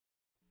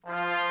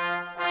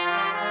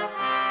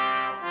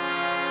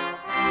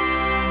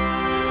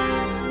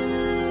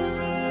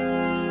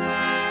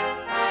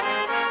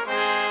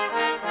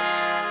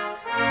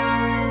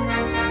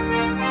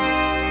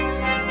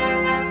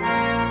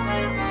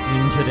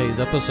today's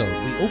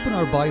episode, we open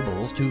our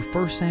Bibles to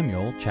 1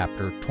 Samuel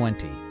chapter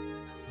 20.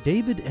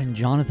 David and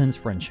Jonathan's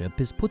friendship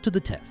is put to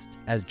the test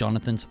as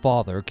Jonathan's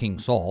father, King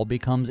Saul,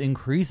 becomes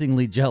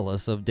increasingly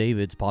jealous of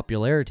David's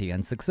popularity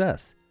and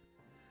success.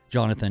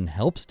 Jonathan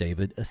helps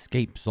David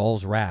escape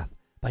Saul's wrath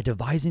by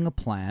devising a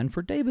plan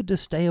for David to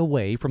stay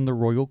away from the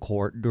royal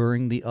court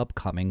during the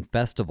upcoming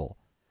festival.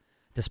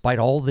 Despite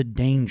all the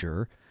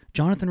danger,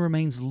 Jonathan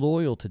remains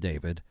loyal to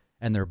David,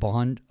 and their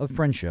bond of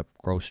friendship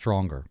grows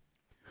stronger.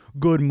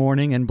 Good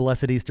morning and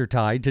blessed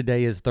Eastertide.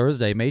 Today is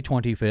Thursday, May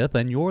 25th,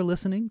 and you're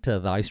listening to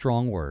Thy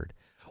Strong Word,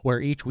 where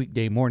each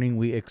weekday morning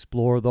we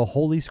explore the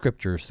Holy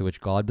Scriptures through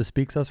which God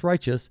bespeaks us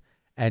righteous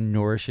and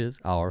nourishes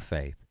our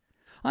faith.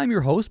 I'm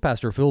your host,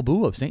 Pastor Phil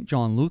Booe of St.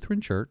 John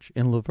Lutheran Church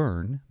in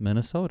Laverne,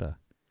 Minnesota.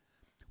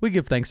 We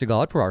give thanks to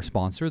God for our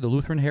sponsor, the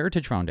Lutheran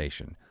Heritage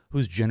Foundation,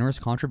 whose generous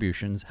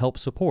contributions help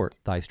support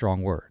Thy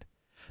Strong Word.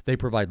 They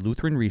provide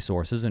Lutheran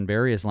resources in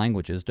various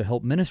languages to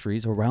help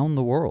ministries around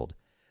the world.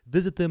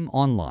 Visit them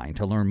online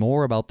to learn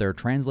more about their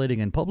translating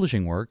and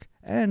publishing work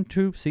and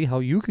to see how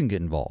you can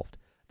get involved.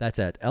 That's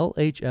at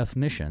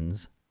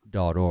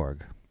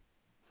lhfmissions.org.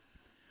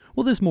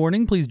 Well, this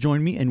morning, please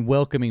join me in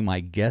welcoming my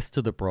guest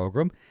to the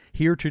program.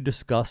 Here to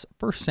discuss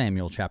 1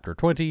 Samuel chapter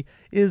 20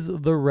 is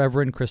the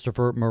Reverend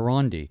Christopher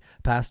Maronde,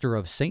 pastor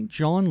of St.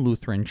 John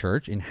Lutheran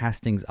Church in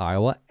Hastings,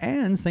 Iowa,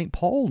 and St.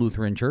 Paul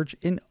Lutheran Church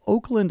in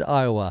Oakland,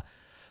 Iowa.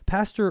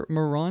 Pastor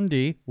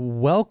Maronde,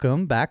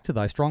 welcome back to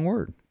Thy Strong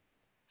Word.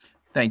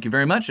 Thank you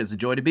very much. It's a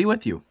joy to be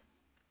with you.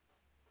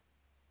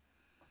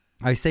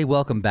 I say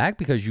welcome back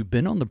because you've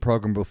been on the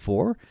program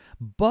before,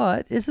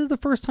 but this is the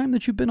first time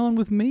that you've been on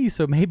with me,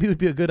 so maybe it would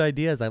be a good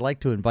idea, as I like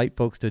to invite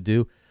folks to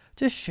do,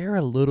 just share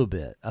a little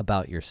bit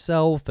about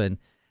yourself and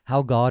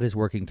how God is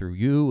working through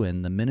you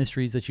and the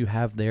ministries that you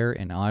have there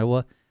in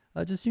Iowa.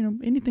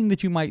 Anything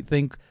that you might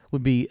think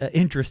would be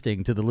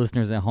interesting to the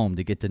listeners at home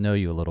to get to know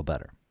you a little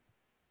better.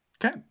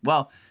 Okay.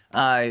 Well,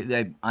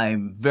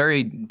 I'm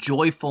very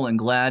joyful and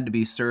glad to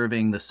be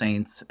serving the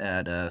saints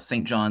at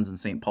St. John's and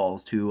St.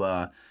 Paul's, two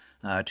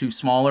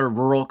smaller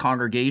rural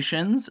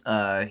congregations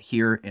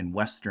here in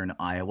western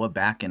Iowa,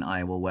 back in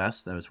Iowa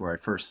West. That was where I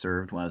first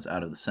served when I was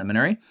out of the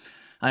seminary.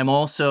 I'm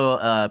also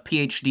a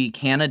PhD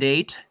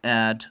candidate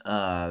at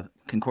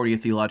Concordia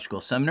Theological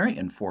Seminary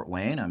in Fort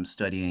Wayne. I'm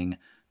studying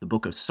the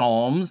book of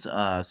Psalms,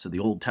 so the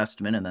Old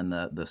Testament, and then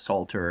the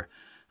Psalter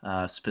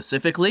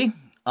specifically.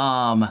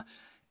 I'm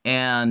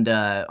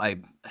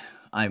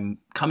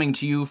coming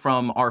to you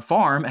from our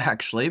farm,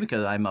 actually,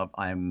 because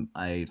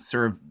I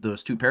serve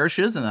those two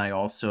parishes, and I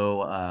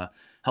also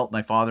help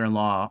my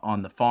father-in-law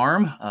on the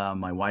farm,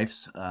 my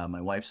wife's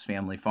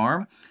family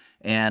farm,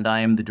 and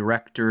I am the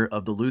director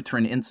of the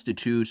Lutheran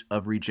Institute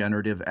of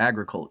Regenerative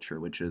Agriculture,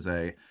 which is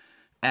a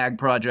ag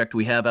project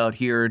we have out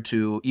here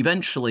to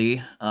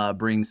eventually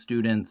bring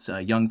students,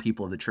 young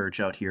people of the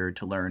church out here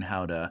to learn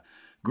how to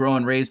grow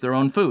and raise their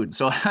own food.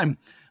 So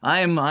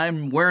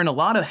I'm wearing a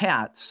lot of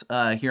hats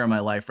here in my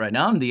life right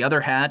now. And the other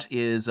hat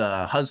is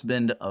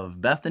husband of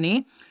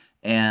Bethany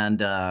and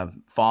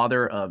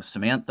father of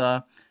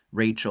Samantha,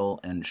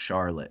 Rachel, and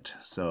Charlotte.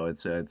 So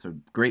it's a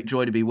great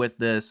joy to be with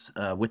this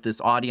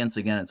audience.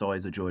 Again, it's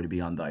always a joy to be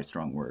on Thy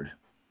Strong Word.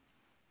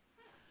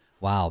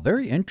 Wow,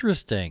 very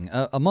interesting.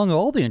 Among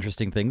all the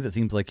interesting things it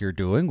seems like you're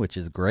doing, which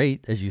is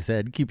great, as you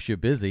said, keeps you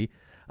busy.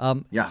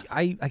 Yes.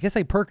 I guess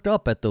I perked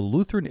up at the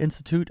Lutheran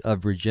Institute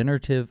of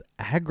Regenerative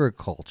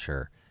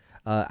Agriculture.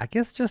 I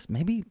guess just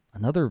maybe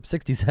another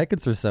 60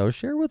 seconds or so.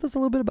 Share with us a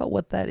little bit about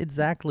what that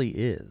exactly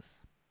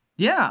is.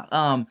 Yeah,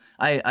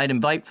 I'd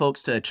invite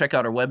folks to check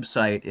out our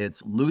website.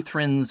 It's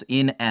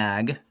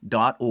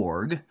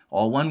lutheransinag.org,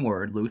 all one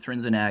word,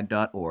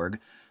 lutheransinag.org.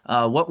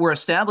 What we're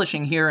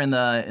establishing here in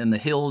the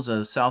hills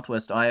of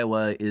southwest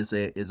Iowa is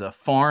a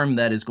farm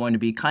that is going to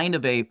be kind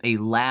of a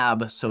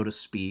lab, so to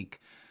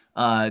speak,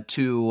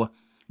 to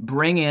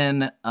bring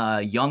in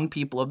young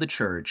people of the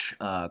church,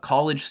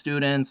 college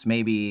students,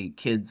 maybe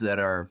kids that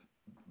are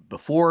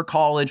before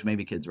college,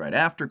 maybe kids right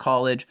after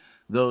college,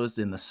 those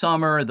in the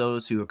summer,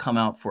 those who have come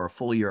out for a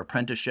full year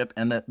apprenticeship.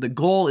 And the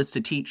goal is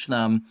to teach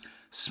them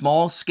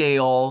small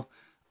scale,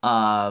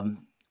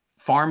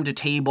 farm to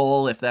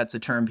table, if that's a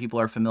term people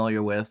are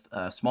familiar with,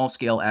 small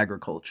scale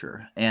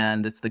agriculture.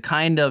 And it's the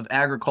kind of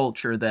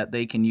agriculture that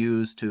they can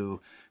use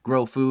to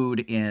grow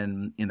food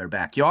in their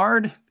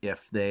backyard,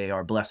 if they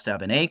are blessed to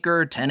have an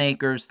acre, 10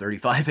 acres,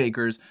 35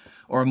 acres,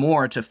 or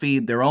more, to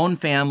feed their own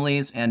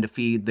families and to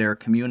feed their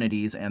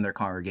communities and their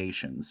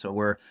congregations. So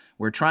we're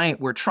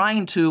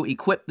trying to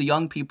equip the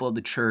young people of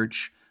the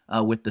church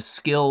with the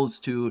skills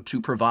to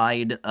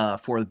provide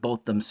for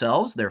both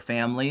themselves, their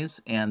families,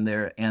 and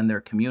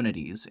their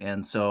communities.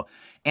 And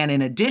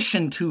in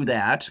addition to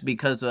that,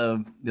 because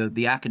of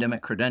the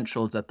academic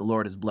credentials that the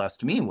Lord has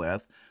blessed me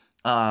with,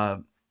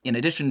 in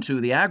addition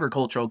to the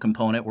agricultural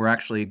component, we're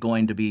actually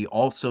going to be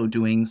also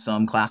doing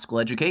some classical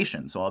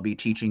education. So I'll be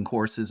teaching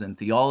courses in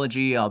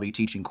theology. I'll be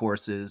teaching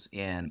courses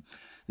in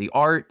the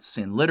arts,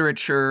 in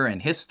literature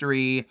and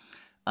history,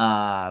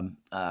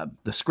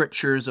 the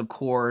scriptures, of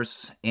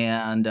course,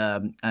 and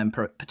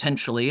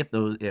potentially,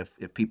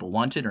 if people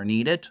want it or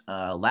need it,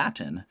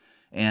 Latin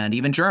and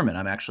even German.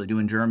 I'm actually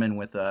doing German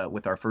with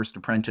our first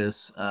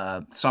apprentice,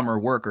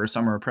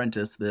 summer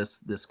apprentice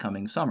this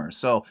coming summer.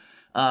 So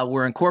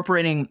we're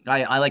incorporating.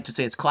 I like to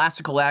say it's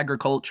classical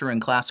agriculture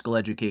and classical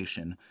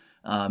education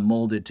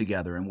molded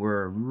together, and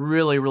we're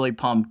really, really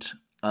pumped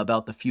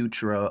about the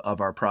future of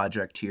our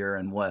project here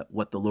and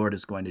what the Lord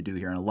is going to do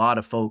here. And a lot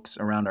of folks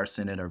around our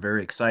synod are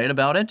very excited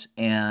about it.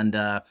 And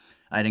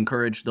I'd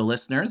encourage the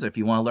listeners, if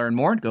you want to learn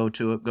more, go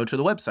to the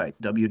website,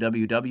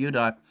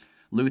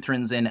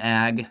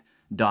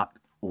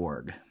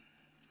 www.lutheransinag.org.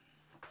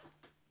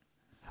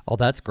 Oh,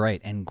 that's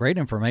great, and great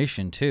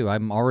information too.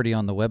 I'm already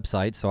on the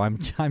website, so I'm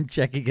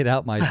checking it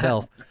out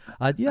myself.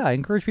 I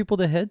encourage people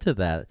to head to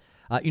that.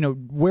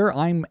 Where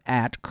I'm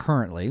at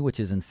currently, which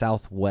is in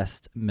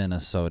southwest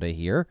Minnesota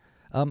here,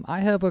 I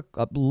have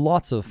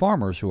lots of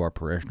farmers who are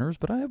parishioners,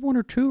 but I have one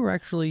or two who are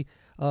actually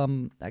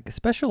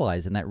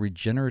specialize in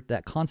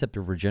that concept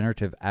of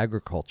regenerative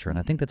agriculture, and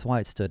I think that's why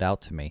it stood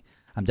out to me.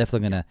 I'm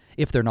definitely going to,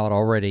 if they're not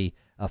already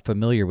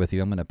familiar with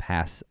you, I'm going to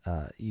pass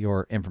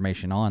your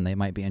information on. They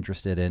might be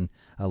interested in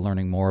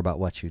learning more about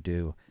what you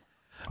do.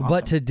 Awesome.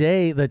 But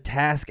today, the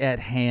task at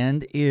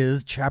hand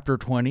is chapter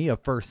 20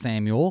 of 1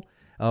 Samuel.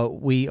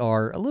 We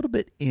are a little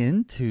bit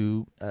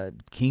into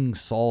King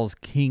Saul's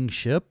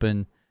kingship,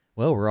 and,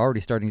 well, we're already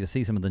starting to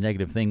see some of the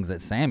negative things that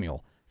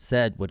Samuel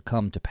said would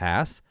come to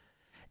pass.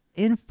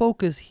 In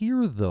focus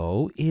here,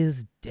 though,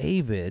 is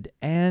David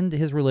and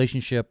his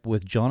relationship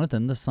with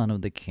Jonathan, the son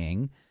of the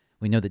king.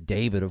 We know that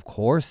David, of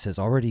course, has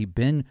already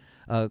been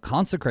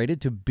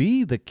consecrated to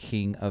be the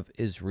king of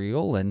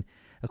Israel, and,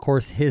 of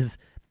course, his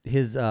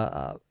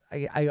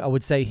I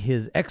would say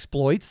his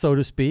exploits, so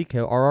to speak,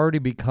 have already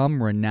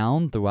become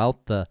renowned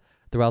throughout the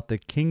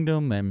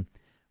kingdom. And,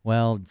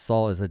 well,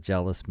 Saul is a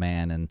jealous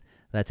man, and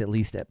that's at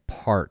least at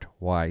part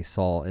why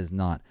Saul is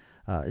not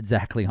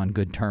exactly on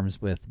good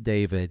terms with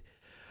David.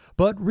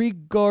 But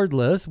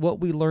regardless, what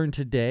we learn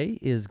today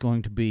is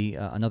going to be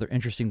another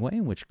interesting way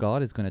in which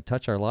God is going to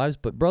touch our lives.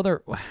 But,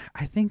 brother,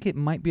 I think it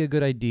might be a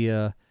good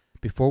idea,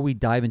 before we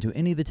dive into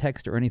any of the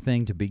text or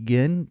anything, to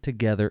begin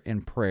together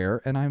in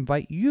prayer, and I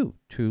invite you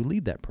to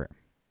lead that prayer.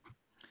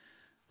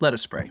 Let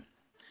us pray.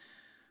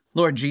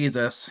 Lord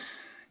Jesus,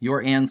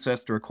 your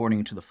ancestor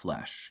according to the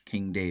flesh,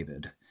 King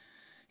David,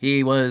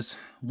 he was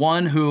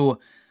one who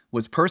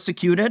was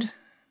persecuted,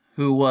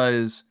 who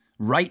was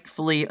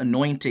rightfully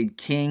anointed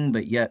king,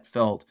 but yet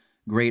felt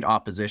great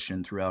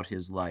opposition throughout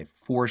his life,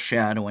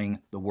 foreshadowing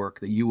the work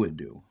that you would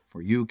do.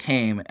 For you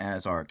came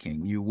as our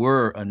king. You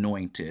were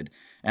anointed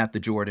at the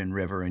Jordan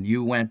River, and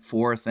you went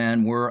forth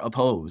and were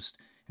opposed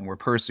and were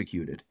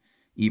persecuted,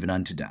 even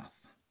unto death,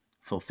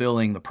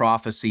 fulfilling the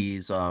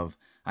prophecies of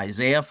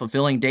Isaiah,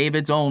 fulfilling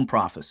David's own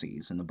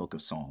prophecies in the book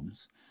of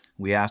Psalms.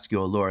 We ask you,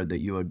 O Lord,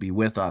 that you would be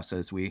with us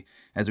as we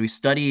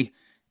study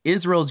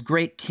Israel's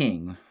great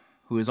king,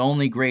 who is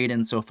only great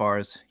insofar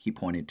as he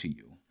pointed to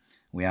you.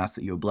 We ask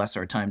that you would bless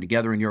our time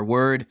together in your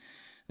word,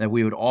 that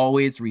we would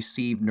always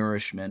receive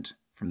nourishment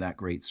from that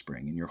great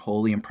spring. In your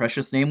holy and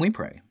precious name we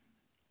pray.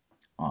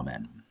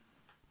 Amen.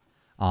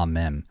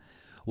 Amen.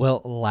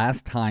 Well,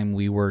 last time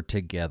we were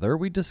together,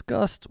 we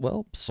discussed,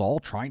 Saul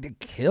trying to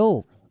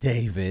kill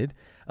David.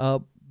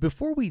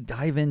 Before we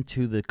dive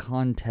into the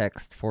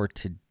context for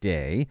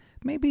today,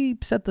 maybe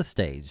set the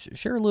stage,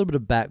 share a little bit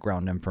of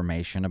background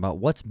information about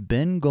what's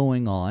been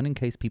going on in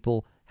case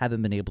people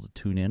haven't been able to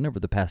tune in over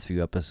the past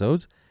few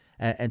episodes,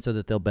 and so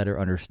that they'll better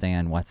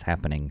understand what's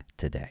happening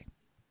today.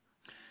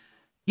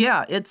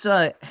 Yeah, it's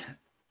I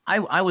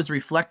was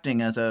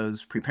reflecting as I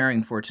was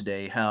preparing for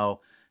today how,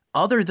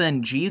 other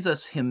than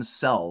Jesus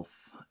himself,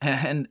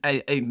 and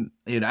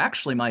it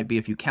actually might be,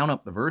 if you count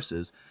up the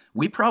verses,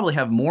 we probably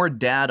have more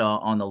data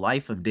on the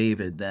life of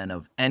David than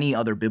of any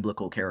other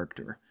biblical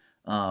character.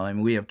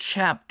 And we have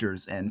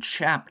chapters and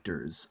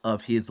chapters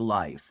of his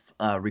life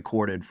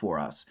recorded for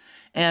us.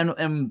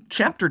 And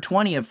chapter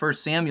 20 of 1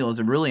 Samuel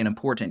is really an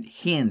important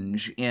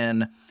hinge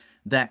in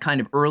that kind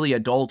of early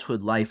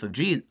adulthood life of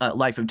David,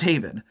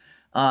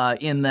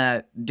 in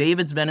that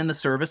David's been in the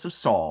service of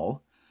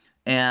Saul,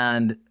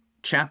 and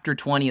chapter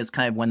 20 is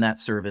kind of when that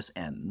service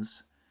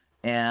ends.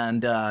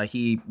 And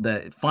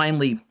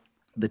finally,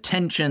 the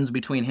tensions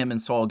between him and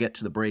Saul get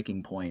to the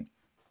breaking point,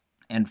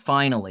 and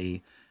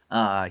finally,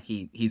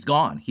 he's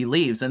gone. He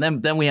leaves, and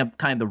then we have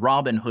kind of the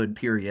Robin Hood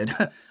period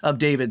of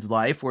David's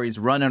life, where he's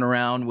running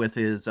around with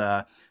his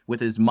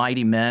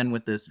mighty men,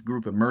 with this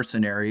group of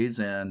mercenaries,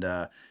 and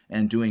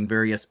doing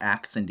various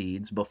acts and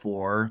deeds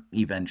before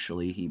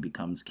eventually he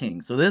becomes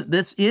king. So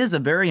this is a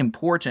very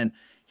important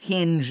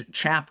hinge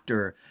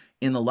chapter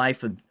in the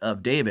life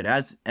of David.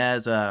 As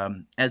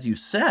you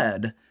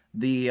said,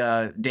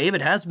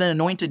 David has been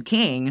anointed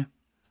king,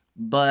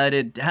 but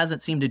it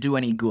hasn't seemed to do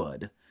any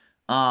good.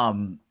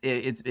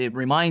 It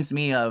reminds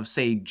me of,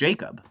 say,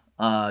 Jacob.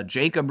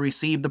 Jacob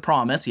received the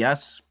promise,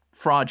 yes,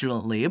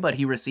 fraudulently, but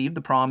he received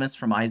the promise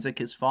from Isaac,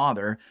 his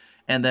father.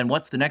 And then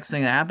what's the next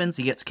thing that happens?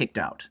 He gets kicked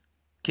out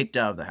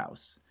of the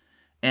house.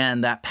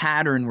 And that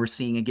pattern we're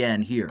seeing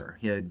again here.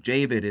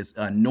 David is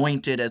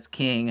anointed as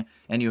king,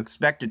 and you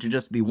expect it to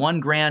just be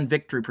one grand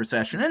victory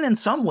procession. And in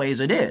some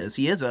ways it is.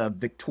 He is a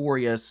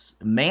victorious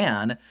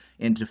man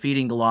in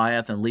defeating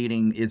Goliath and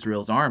leading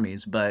Israel's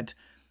armies, but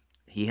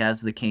he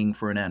has the king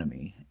for an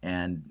enemy.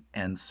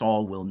 And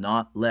Saul will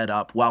not let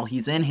up while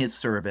he's in his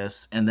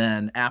service. And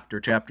then after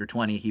chapter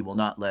 20, he will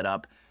not let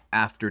up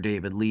after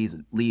David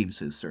leaves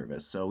his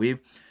service. So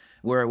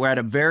we're at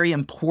a very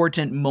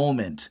important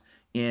moment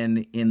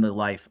in the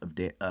life of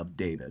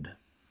David.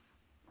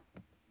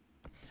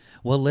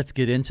 Well, let's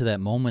get into that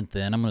moment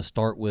then. I'm going to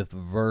start with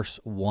verse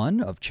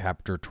 1 of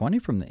chapter 20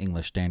 from the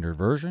English Standard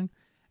Version,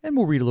 and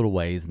we'll read a little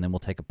ways, and then we'll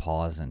take a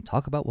pause and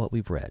talk about what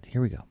we've read.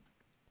 Here we go.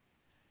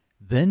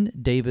 Then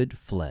David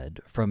fled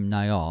from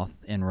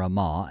Naioth in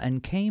Ramah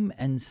and came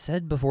and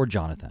said before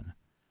Jonathan,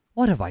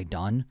 "What have I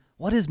done?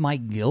 What is my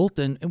guilt,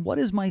 and what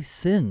is my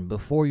sin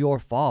before your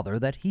father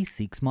that he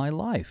seeks my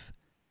life?"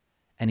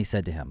 And he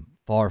said to him,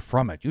 "Far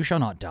from it, you shall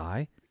not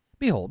die.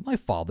 Behold, my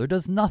father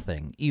does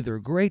nothing, either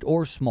great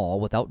or small,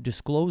 without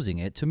disclosing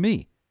it to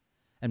me.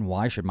 And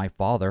why should my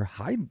father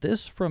hide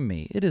this from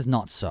me? It is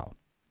not so."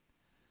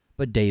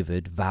 But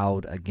David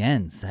vowed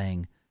again,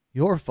 saying,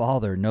 "Your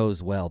father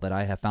knows well that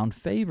I have found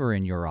favor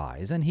in your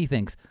eyes, and he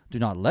thinks, do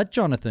not let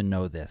Jonathan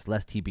know this,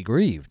 lest he be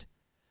grieved.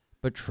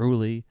 But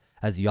truly,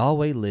 as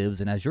Yahweh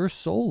lives and as your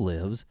soul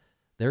lives,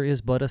 there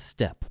is but a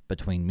step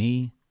between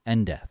me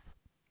and death."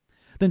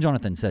 Then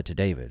Jonathan said to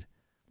David,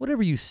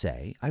 "Whatever you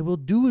say, I will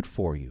do it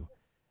for you."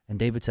 And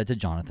David said to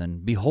Jonathan,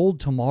 "Behold,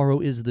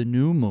 tomorrow is the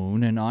new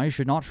moon, and I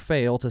should not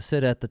fail to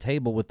sit at the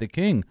table with the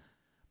king.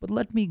 But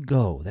let me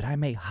go, that I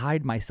may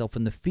hide myself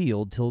in the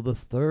field till the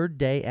third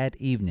day at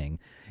evening.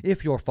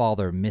 If your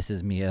father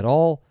misses me at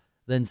all,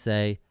 then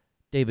say,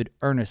 David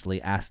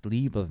earnestly asked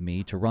leave of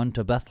me to run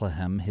to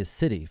Bethlehem, his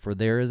city, for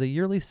there is a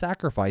yearly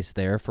sacrifice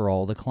there for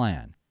all the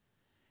clan.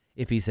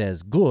 If he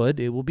says, good,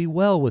 it will be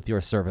well with your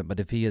servant, but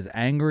if he is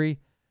angry,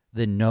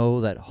 then know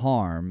that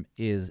harm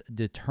is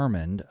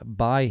determined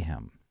by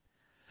him.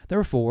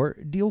 Therefore,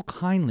 deal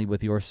kindly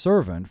with your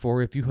servant,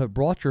 for if you have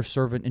brought your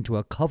servant into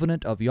a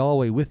covenant of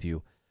Yahweh with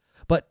you,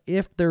 but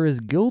if there is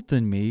guilt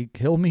in me,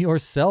 kill me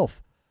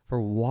yourself, for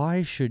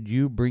why should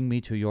you bring me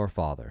to your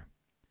father?"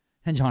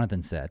 And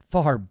Jonathan said,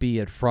 "Far be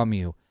it from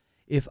you.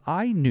 If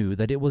I knew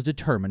that it was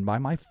determined by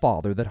my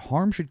father that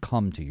harm should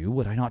come to you,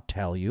 would I not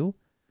tell you?"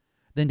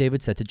 Then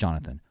David said to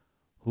Jonathan,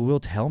 "Who will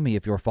tell me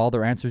if your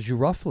father answers you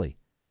roughly?"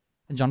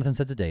 And Jonathan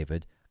said to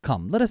David,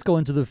 "Come, let us go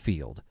into the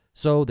field."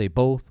 So they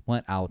both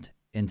went out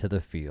into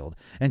the field.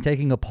 And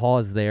taking a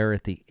pause there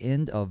at the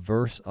end of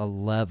verse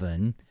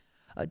 11,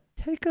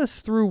 take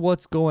us through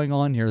what's going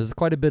on here. There's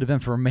quite a bit of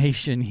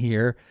information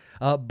here,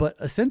 but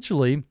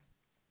essentially,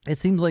 it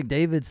seems like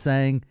David's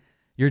saying,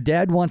 your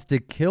dad wants to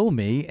kill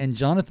me, and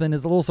Jonathan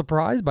is a little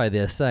surprised by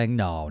this, saying,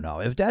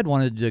 no, if dad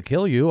wanted to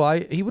kill you,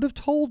 he would have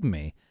told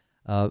me.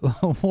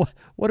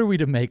 What are we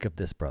to make of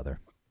this, brother?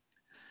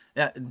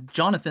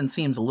 Jonathan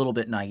seems a little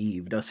bit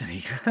naive, doesn't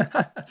he?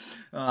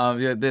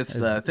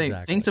 Exactly.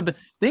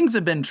 Things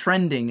have been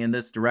trending in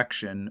this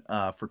direction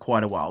for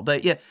quite a while.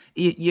 But yeah,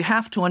 you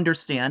have to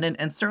understand,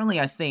 and certainly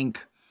I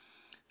think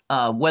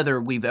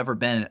whether we've ever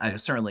been,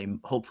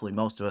 hopefully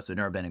most of us have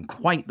never been in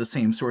quite the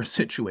same sort of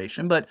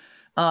situation. But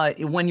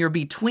when you're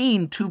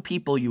between two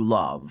people you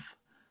love,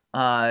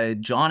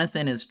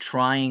 Jonathan is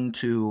trying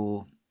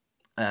to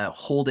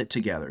hold it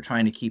together,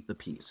 trying to keep the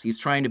peace. He's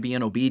trying to be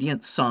an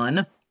obedient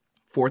son.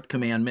 Fourth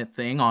commandment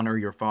thing, honor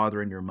your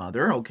father and your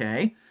mother,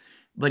 okay?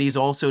 But he's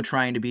also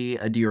trying to be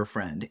a dear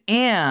friend.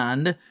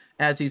 And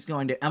as he's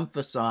going to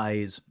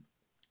emphasize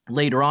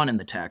later on in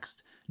the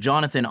text,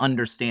 Jonathan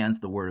understands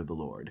the word of the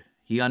Lord.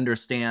 He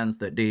understands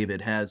that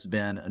David has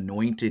been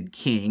anointed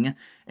king,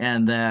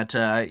 and that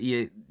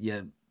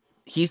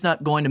he's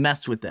not going to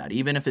mess with that.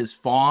 Even if his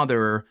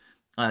father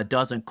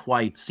doesn't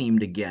quite seem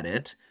to get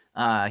it,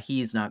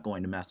 he's not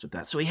going to mess with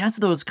that. So he has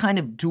those kind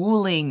of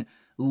dueling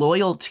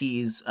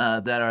loyalties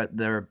that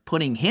are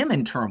putting him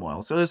in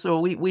turmoil. So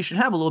we should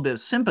have a little bit of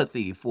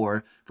sympathy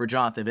for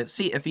Jonathan.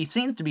 If he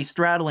seems to be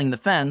straddling the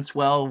fence,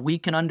 well, we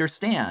can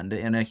understand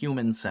in a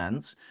human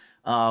sense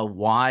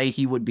why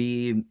he would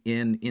be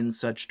in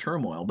such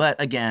turmoil. But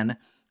again,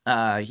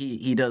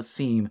 he does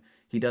seem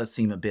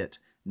a bit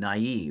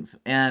naive.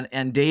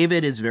 And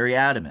David is very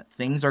adamant.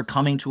 Things are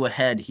coming to a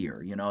head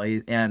here,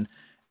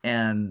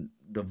 and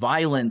the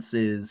violence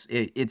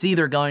it's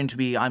either going to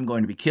be, I'm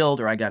going to be killed,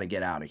 or I got to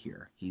get out of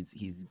here.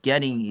 He's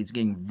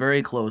getting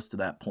very close to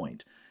that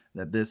point,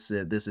 that this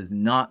is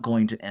not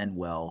going to end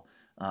well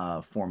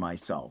for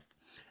myself.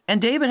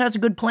 And David has a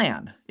good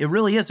plan. It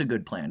really is a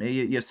good plan.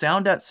 You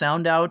sound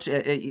out,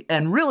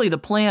 and really the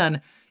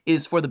plan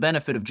is for the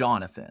benefit of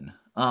Jonathan.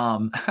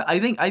 I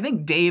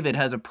think David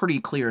has a pretty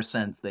clear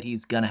sense that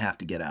he's gonna have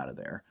to get out of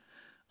there,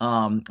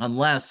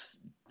 unless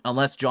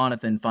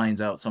Jonathan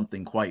finds out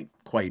something quite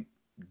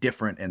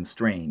different and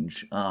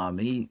strange.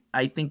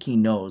 I think he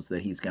knows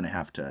that he's going to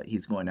have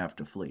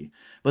to flee.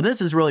 But this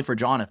is really for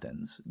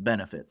Jonathan's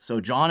benefit. So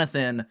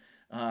Jonathan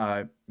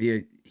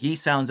He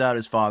sounds out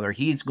his father.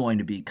 He's going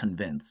to be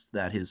convinced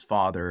that his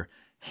father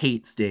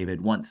hates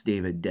David, wants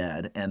David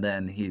dead, and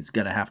then he's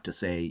going to have to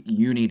say,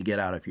 "You need to get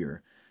out of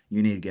here.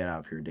 You need to get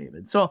out of here,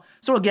 David." So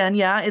again,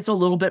 yeah, it's a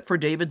little bit for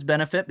David's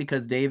benefit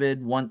because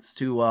David wants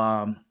to,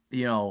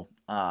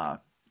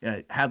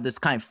 have this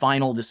kind of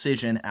final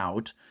decision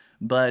out.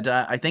 But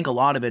I think a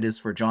lot of it is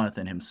for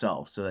Jonathan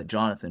himself, so that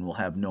Jonathan will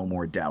have no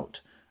more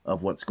doubt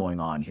of what's going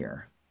on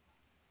here.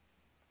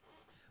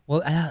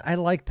 Well, I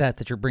like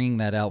that you're bringing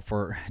that out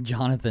for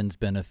Jonathan's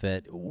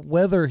benefit.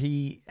 Whether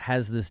he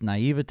has this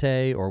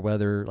naivete or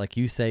whether, like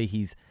you say,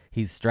 he's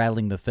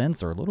straddling the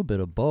fence or a little bit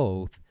of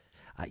both.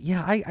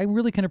 I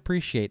really can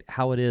appreciate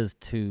how it is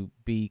to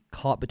be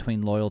caught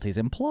between loyalties.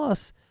 And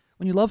plus,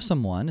 when you love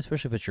someone,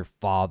 especially if it's your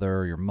father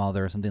or your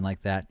mother or something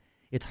like that,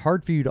 it's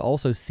hard for you to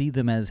also see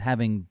them as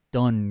having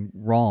done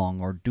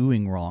wrong or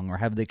doing wrong or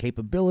have the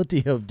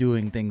capability of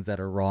doing things that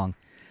are wrong.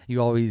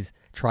 You always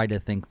try to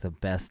think the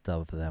best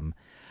of them.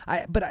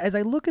 But as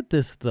I look at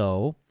this,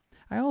 though,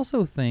 I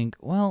also think,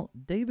 well,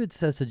 David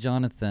says to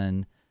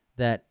Jonathan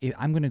that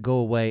I'm going to go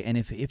away, and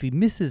if he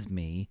misses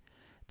me,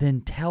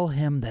 then tell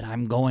him that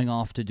I'm going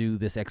off to do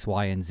this X,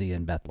 Y, and Z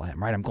in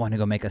Bethlehem, right? I'm going to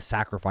go make a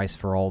sacrifice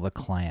for all the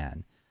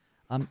clan.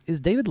 Is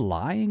David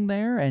lying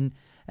there? And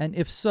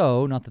if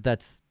so, not that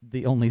that's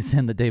the only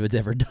sin that David's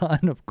ever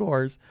done, of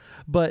course,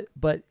 but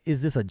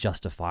is this a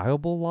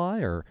justifiable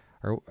lie,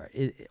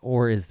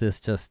 or is this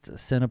just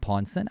sin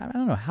upon sin? I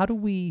don't know. How do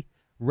we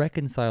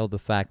reconcile the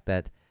fact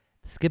that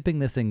skipping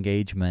this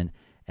engagement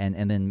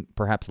and then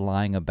perhaps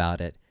lying about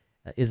it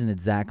isn't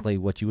exactly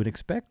what you would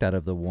expect out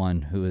of the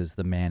one who is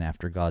the man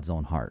after God's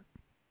own heart?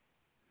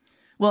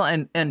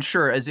 Well, and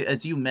sure,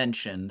 as you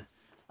mentioned,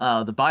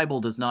 the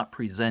Bible does not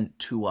present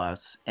to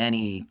us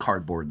any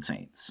cardboard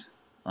saints.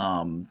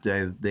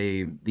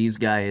 These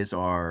guys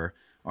are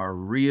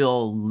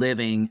real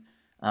living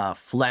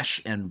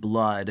flesh and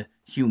blood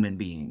human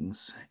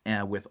beings,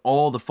 and with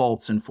all the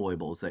faults and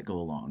foibles that go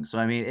along. So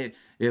I mean,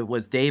 it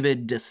was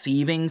David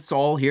deceiving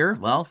Saul here?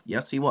 Well,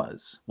 yes, he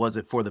was. Was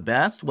it for the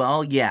best?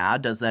 Well, yeah.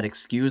 Does that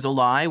excuse a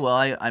lie?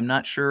 Well, I'm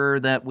not sure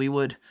that we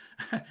would,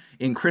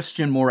 in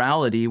Christian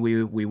morality,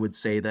 we would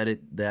say that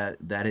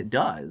it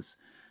does.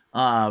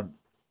 But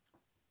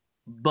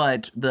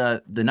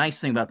the nice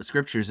thing about the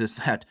scriptures is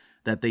that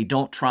they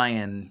don't try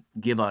and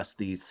give us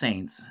these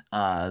saints,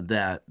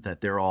 that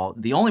they're all,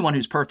 the only one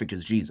who's perfect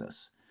is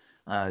Jesus.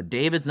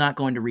 David's not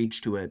going to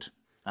reach to it.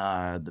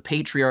 The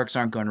patriarchs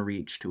aren't going to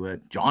reach to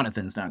it.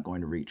 Jonathan's not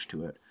going to reach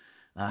to it.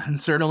 And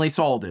certainly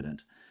Saul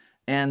didn't.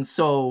 And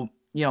so,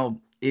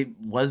 it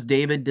was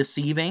David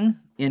deceiving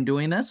in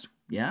doing this?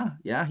 Yeah,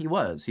 he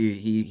was.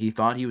 He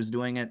thought he was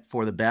doing it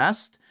for the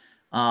best.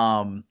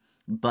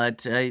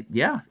 But it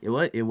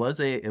was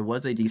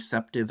a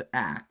deceptive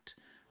act.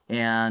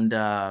 And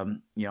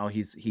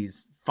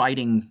he's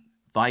fighting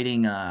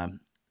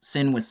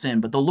sin with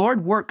sin, but the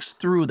Lord works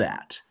through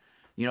that.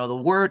 The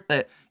word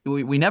that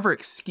we never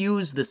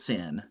excuse the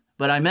sin,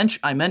 but I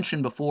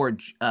mentioned before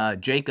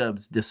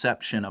Jacob's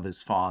deception of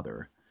his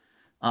father.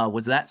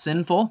 Was that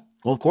sinful?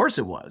 Well, of course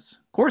it was.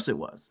 Of course it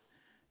was.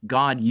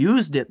 God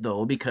used it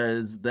though,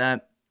 because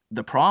the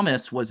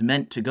promise was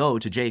meant to go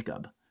to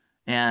Jacob,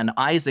 and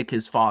Isaac,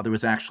 his father,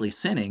 was actually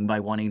sinning by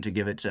wanting to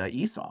give it to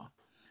Esau.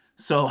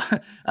 So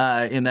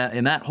in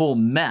that whole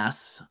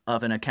mess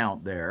of an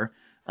account there,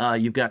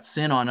 you've got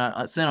sin on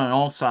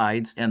all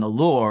sides, and the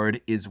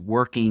Lord is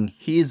working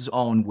His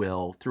own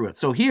will through it.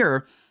 So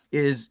here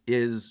is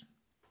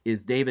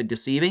David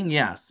deceiving?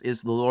 Yes.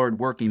 Is the Lord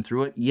working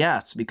through it?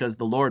 Yes, because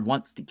the Lord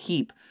wants to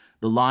keep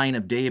the line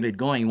of David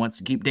going. He wants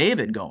to keep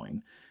David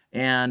going.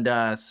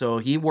 And so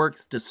he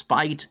works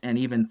despite and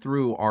even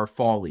through our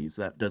follies.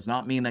 That does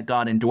not mean that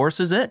God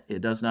endorses it.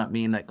 It does not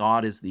mean that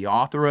God is the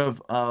author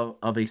of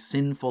a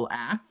sinful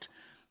act,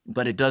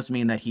 but it does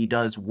mean that He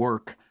does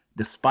work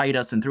despite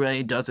us and through it.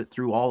 He does it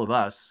through all of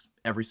us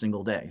every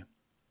single day.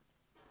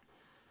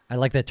 I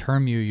like that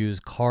term you use,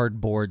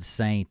 cardboard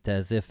saint,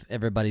 as if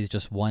everybody's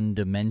just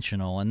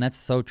one-dimensional, and that's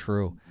so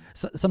true.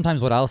 Sometimes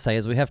what I'll say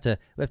is we have to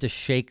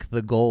shake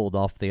the gold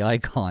off the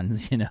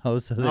icons,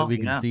 so that we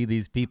can see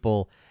these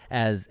people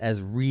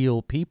as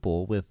real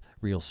people with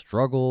real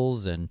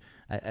struggles and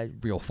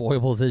real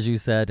foibles, as you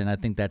said, and I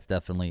think that's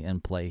definitely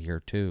in play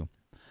here too.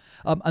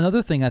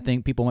 Another thing I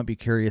think people might be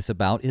curious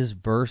about is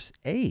verse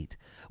 8,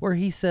 where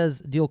he says,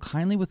 "Deal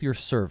kindly with your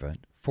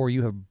servant, for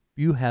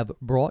you have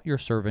brought your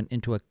servant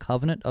into a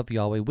covenant of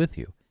Yahweh with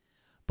you.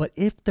 But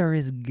if there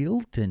is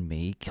guilt in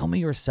me, kill me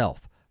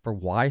yourself, for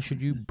why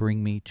should you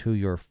bring me to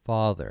your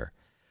father?"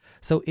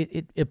 So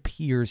it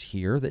appears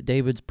here that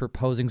David's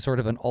proposing sort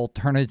of an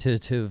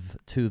alternative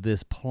to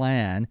this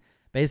plan.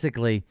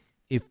 Basically,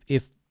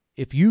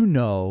 if you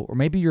know, or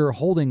maybe you're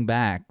holding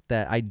back,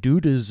 that I do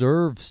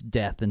deserve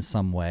death in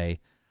some way,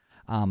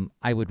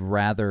 I would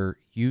rather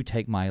you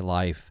take my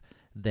life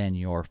than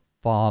your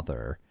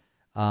father.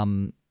 I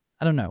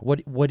don't know.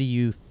 What do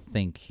you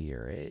think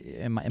here?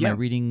 Am I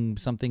reading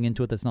something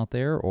into it that's not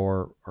there,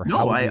 or no,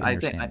 how would you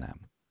understand that?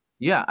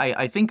 Yeah,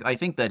 I think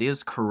that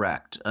is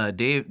correct.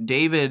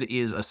 David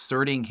is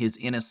asserting his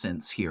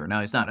innocence here.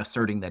 Now, he's not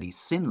asserting that he's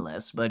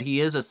sinless, but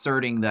he is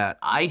asserting that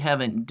I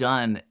haven't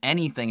done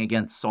anything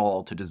against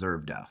Saul to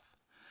deserve death.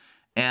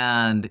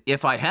 And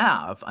if I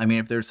have, I mean,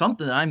 if there's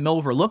something that I'm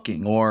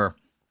overlooking, or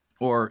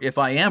if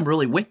I am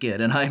really wicked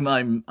and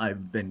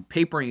I've been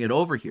papering it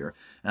over here,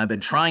 and I've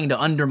been trying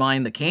to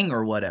undermine the king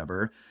or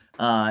whatever,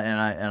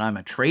 and I'm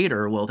a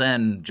traitor, well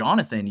then,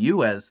 Jonathan,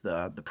 you as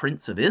the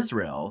Prince of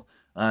Israel,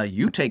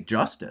 you take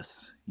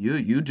justice.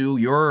 You do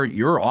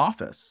your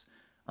office.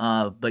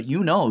 But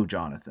you know,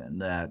 Jonathan,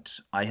 that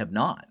I have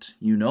not.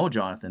 You know,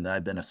 Jonathan, that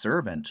I've been a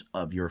servant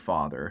of your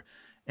father,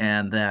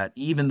 and that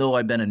even though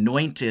I've been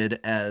anointed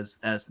as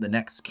the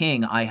next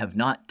king, I have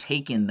not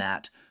taken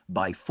that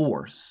by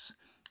force.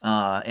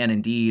 And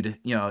indeed,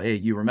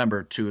 you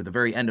remember to the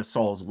very end of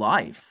Saul's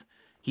life,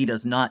 he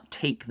does not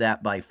take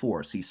that by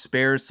force. He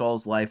spares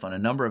Saul's life on a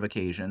number of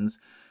occasions.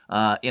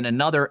 In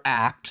another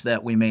act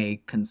that we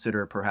may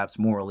consider perhaps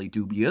morally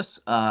dubious,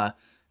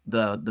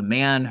 the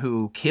man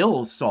who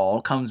kills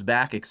Saul comes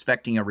back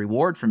expecting a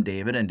reward from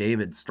David, and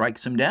David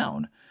strikes him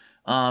down.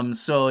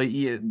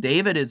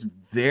 David is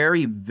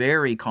very,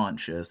 very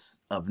conscious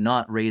of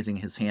not raising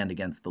his hand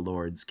against the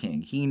Lord's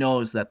king. He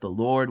knows that the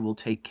Lord will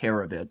take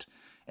care of it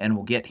and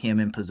will get him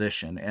in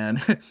position. And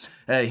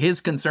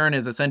his concern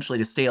is essentially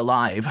to stay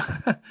alive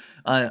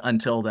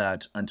until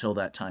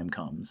that time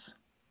comes.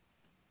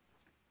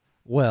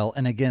 Well,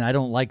 and again, I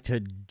don't like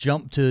to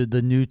jump to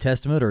the New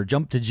Testament or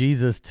jump to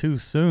Jesus too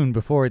soon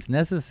before it's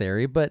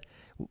necessary, but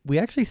we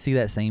actually see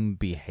that same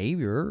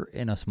behavior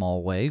in a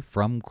small way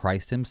from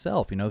Christ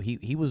himself.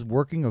 He was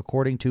working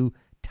according to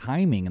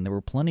timing, and there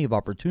were plenty of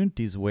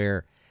opportunities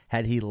where,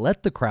 had he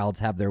let the crowds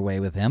have their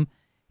way with him,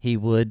 he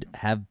would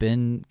have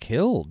been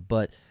killed.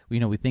 But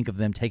we think of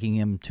them taking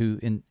him to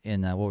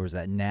in what was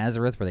that,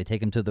 Nazareth, where they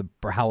take him to the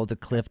brow of the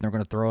cliff and they're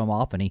going to throw him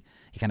off, and he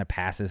kind of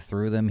passes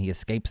through them. He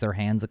escapes their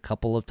hands a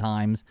couple of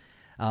times.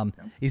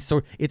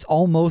 It's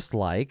almost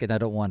like, and I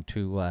don't want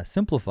to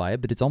simplify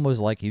it, but it's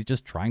almost like he's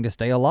just trying to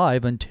stay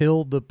alive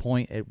until the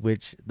point at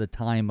which the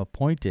time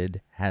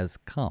appointed has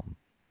come.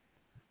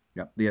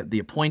 Yeah, the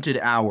appointed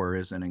hour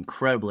is an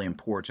incredibly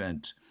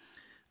important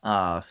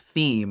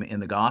theme in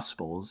the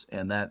Gospels,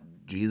 and that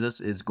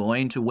Jesus is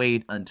going to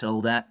wait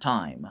until that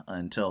time,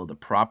 until the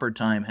proper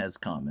time has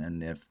come.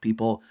 And if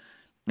people,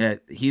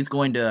 he's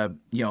going to,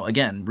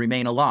 again,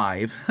 remain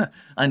alive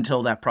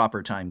until that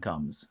proper time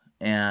comes.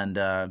 And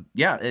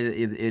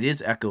it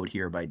is echoed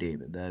here by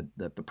David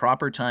that the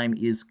proper time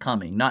is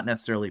coming, not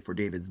necessarily for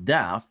David's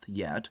death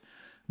yet,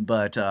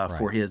 but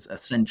for his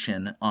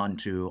ascension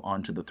onto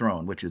the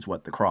throne, which is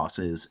what the cross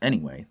is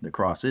anyway. The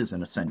cross is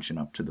an ascension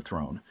up to the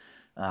throne.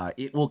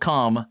 It will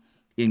come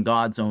in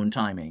God's own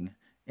timing,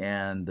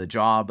 and the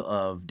job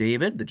of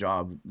David,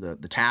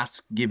 the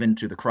task given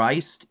to the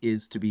Christ,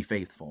 is to be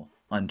faithful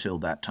until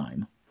that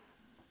time.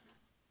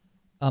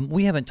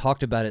 We haven't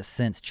talked about it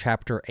since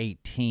chapter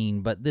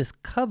 18, but this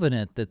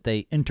covenant that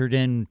they entered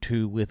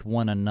into with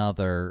one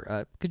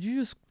another, could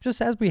you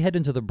just as we head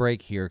into the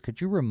break here, could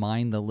you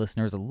remind the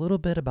listeners a little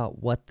bit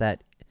about what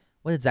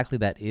exactly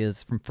that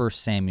is from 1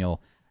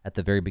 Samuel at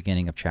the very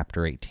beginning of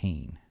chapter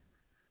 18?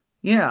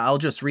 Yeah, I'll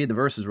just read the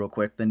verses real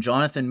quick. Then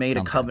Jonathan made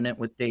a covenant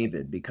with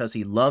David because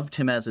he loved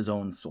him as his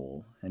own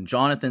soul. And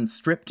Jonathan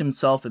stripped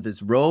himself of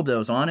his robe that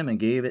was on him and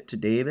gave it to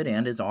David,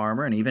 and his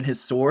armor, and even his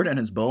sword and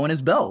his bow and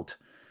his belt.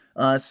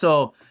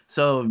 So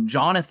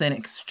Jonathan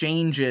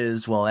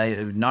exchanges,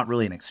 not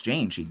really an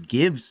exchange, he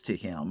gives to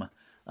him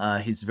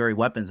his very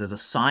weapons as a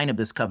sign of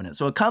this covenant.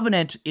 So a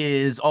covenant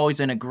is always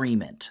an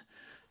agreement.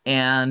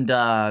 And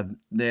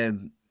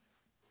when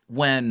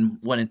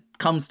it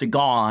comes to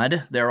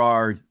God, there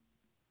are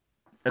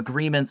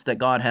agreements that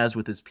God has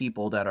with his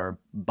people that are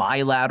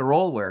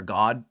bilateral, where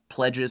God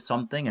pledges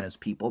something and his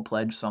people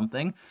pledge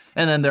something.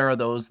 And then there are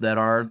those that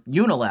are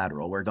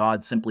unilateral, where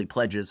God simply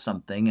pledges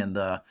something and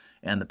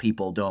the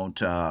people don't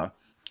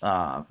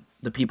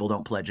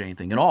pledge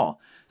anything at all.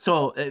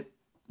 So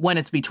when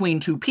it's between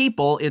two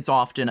people, it's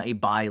often a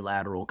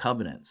bilateral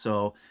covenant.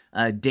 So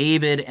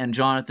David and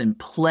Jonathan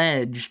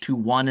pledge to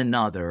one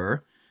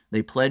another.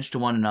 They pledge to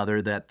one another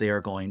that they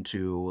are going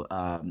to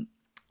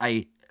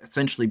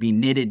essentially be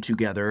knitted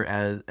together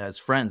as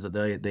friends,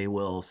 that they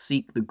will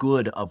seek the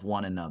good of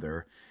one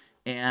another.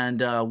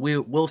 And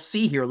we'll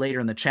see here later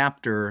in the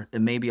chapter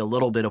maybe a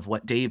little bit of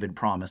what David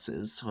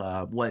promises.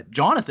 What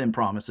Jonathan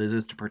promises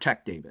is to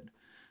protect David,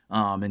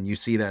 and you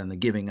see that in the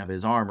giving of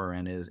his armor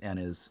and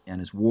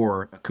his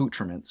war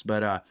accoutrements.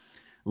 But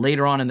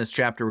later on in this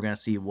chapter, we're going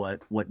to see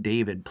what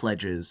David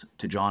pledges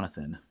to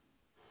Jonathan.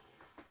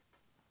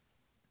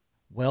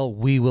 Well,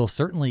 we will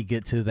certainly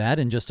get to that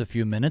in just a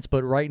few minutes,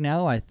 but right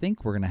now I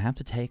think we're going to have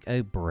to take a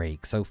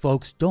break. So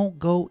folks, don't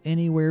go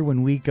anywhere.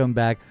 When we come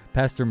back,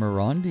 Pastor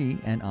Maronde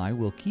and I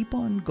will keep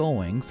on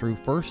going through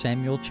 1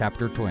 Samuel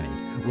chapter 20.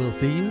 We'll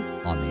see you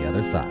on the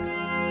other side.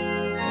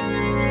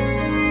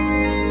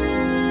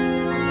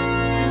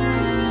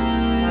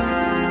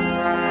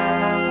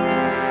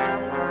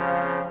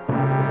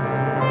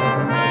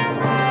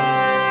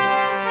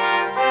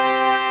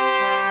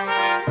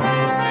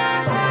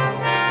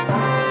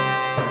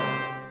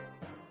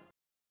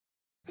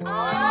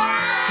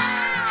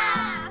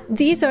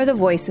 These are the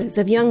voices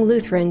of young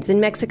Lutherans in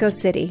Mexico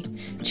City,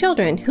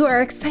 children who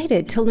are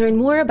excited to learn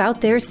more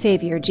about their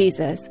Savior,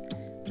 Jesus.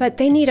 But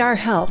they need our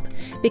help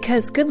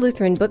because good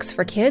Lutheran books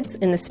for kids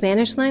in the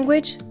Spanish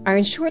language are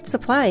in short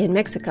supply in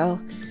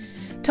Mexico.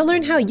 To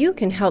learn how you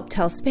can help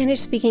tell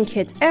Spanish-speaking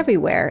kids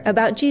everywhere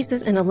about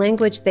Jesus in a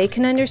language they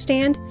can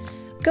understand,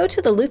 go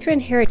to the Lutheran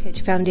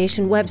Heritage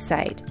Foundation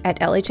website at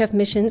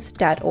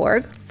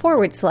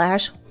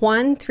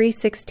lhfmissions.org/Juan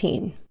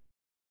 316.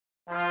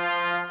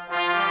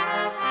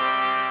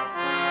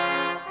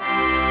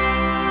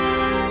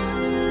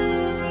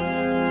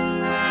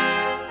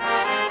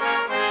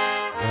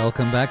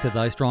 Welcome back to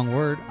Thy Strong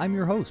Word. I'm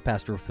your host,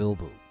 Pastor Phil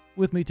Booe.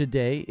 With me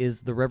today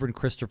is the Reverend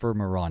Christopher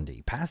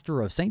Maronde,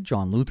 pastor of St.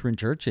 John Lutheran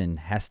Church in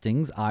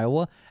Hastings,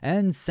 Iowa,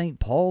 and St.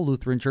 Paul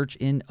Lutheran Church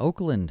in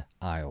Oakland,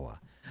 Iowa.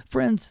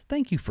 Friends,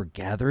 thank you for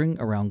gathering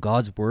around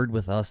God's Word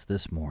with us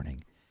this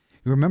morning.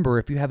 Remember,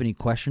 if you have any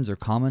questions or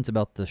comments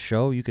about the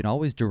show, you can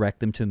always direct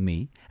them to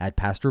me at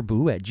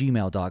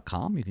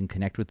pastorboo@gmail.com. You can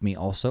connect with me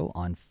also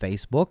on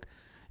Facebook.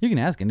 You can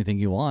ask anything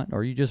you want,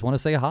 or you just want to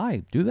say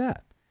hi, do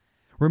that.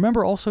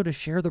 Remember also to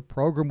share the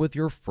program with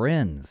your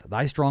friends.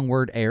 Thy Strong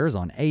Word airs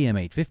on AM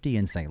 850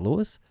 in St.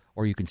 Louis,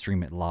 or you can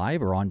stream it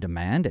live or on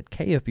demand at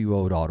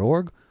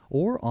kfuo.org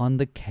or on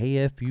the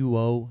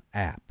KFUO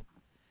app.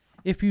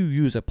 If you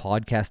use a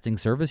podcasting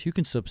service, you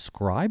can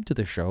subscribe to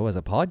the show as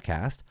a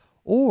podcast,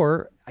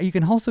 or you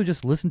can also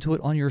just listen to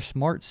it on your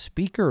smart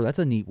speaker. That's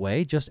a neat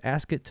way. Just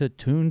ask it to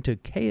tune to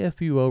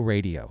KFUO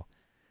radio.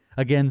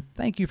 Again,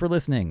 thank you for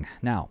listening.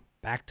 Now,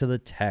 back to the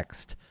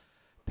text.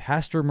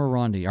 Pastor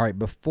Maronde, all right,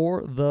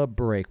 before the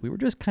break, we were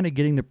just kind of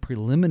getting the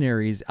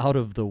preliminaries out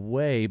of the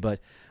way, but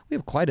we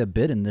have quite a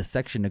bit in this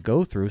section to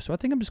go through, so I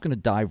think I'm just going to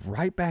dive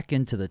right back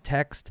into the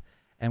text,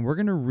 and we're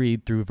going to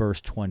read through verse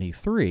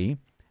 23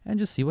 and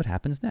just see what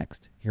happens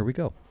next. Here we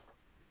go.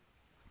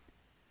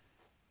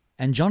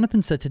 And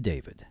Jonathan said to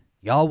David,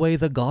 Yahweh,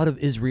 the God of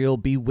Israel,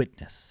 be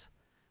witness.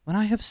 When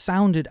I have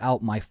sounded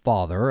out my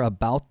father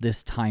about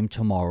this time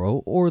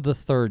tomorrow or the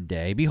third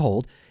day,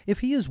 behold, if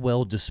he is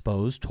well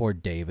disposed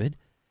toward David,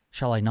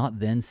 shall I not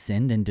then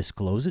send and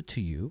disclose it to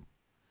you?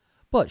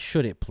 But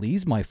should it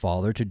please my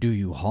father to do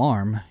you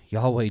harm,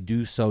 Yahweh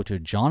do so to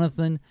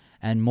Jonathan,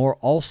 and more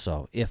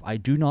also, if I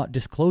do not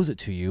disclose it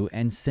to you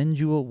and send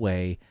you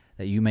away,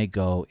 that you may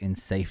go in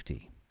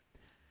safety.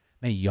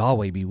 May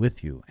Yahweh be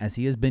with you, as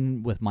he has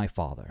been with my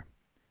father.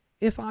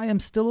 If I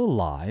am still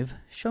alive,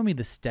 show me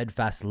the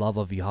steadfast love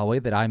of Yahweh,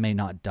 that I may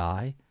not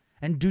die,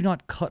 and do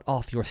not cut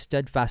off your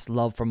steadfast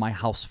love from my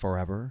house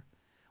forever,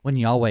 when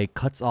Yahweh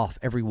cuts off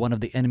every one of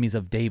the enemies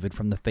of David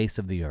from the face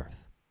of the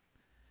earth.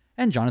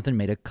 And Jonathan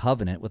made a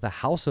covenant with the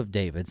house of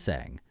David,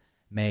 saying,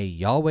 May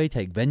Yahweh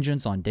take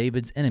vengeance on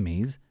David's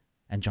enemies.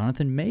 And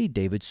Jonathan made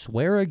David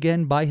swear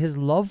again by his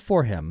love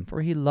for him,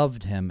 for he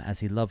loved him as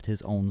he loved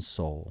his own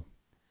soul.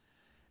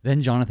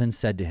 Then Jonathan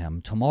said to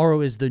him,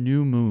 Tomorrow is the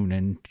new moon,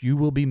 and you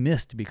will be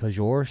missed, because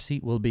your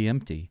seat will be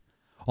empty.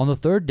 On the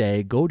third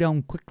day, go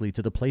down quickly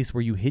to the place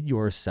where you hid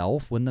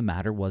yourself when the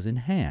matter was in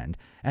hand,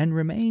 and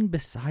remain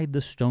beside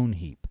the stone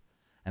heap.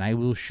 And I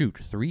will shoot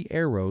 3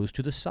 arrows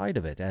to the side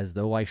of it, as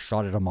though I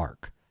shot at a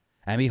mark.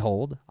 And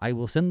behold, I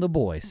will send the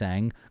boy,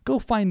 saying, Go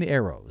find the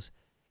arrows.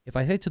 If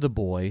I say to the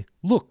boy,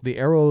 Look, the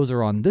arrows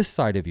are on this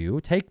side of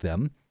you, take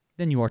them,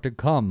 then you are to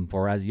come,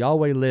 for as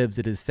Yahweh lives,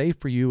 it is safe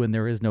for you, and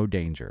there is no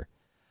danger.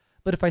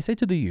 But if I say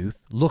to the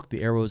youth, Look,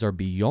 the arrows are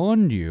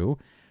beyond you,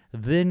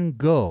 then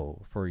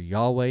go, for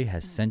Yahweh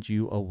has sent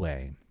you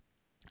away.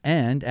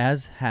 And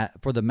as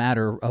for the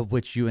matter of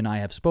which you and I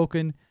have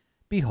spoken,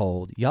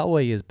 behold,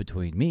 Yahweh is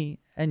between me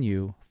and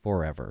you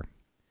forever.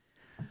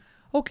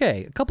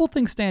 Okay, a couple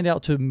things stand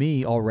out to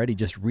me already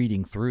just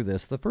reading through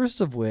this. The first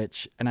of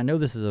which, and I know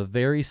this is a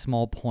very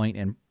small point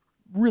and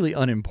really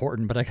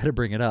unimportant, but I got to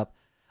bring it up.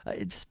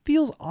 It just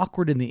feels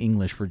awkward in the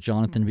English for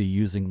Jonathan to be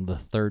using the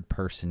third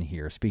person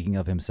here, speaking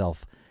of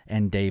himself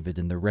and David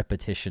and the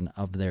repetition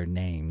of their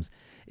names.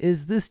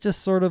 Is this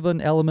just sort of an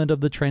element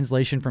of the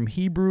translation from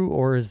Hebrew,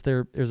 or is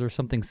there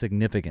something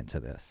significant to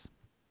this?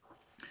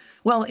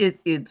 Well,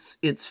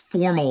 it's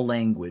formal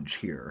language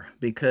here,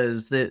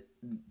 because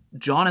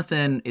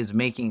Jonathan is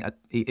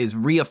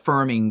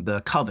reaffirming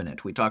the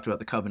covenant. We talked about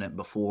the covenant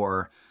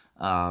before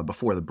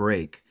the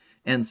break.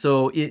 And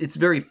so it's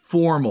very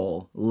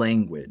formal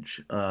language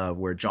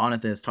where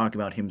Jonathan is talking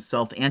about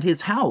himself and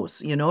his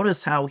house. You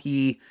notice how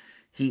he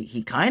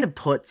kind of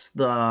puts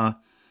the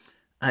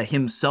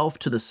himself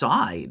to the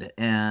side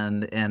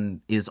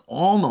and is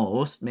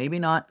almost, maybe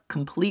not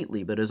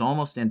completely, but is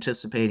almost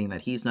anticipating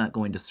that he's not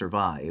going to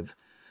survive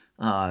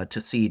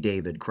to see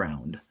David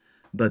crowned,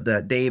 but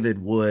that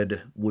David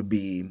would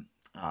be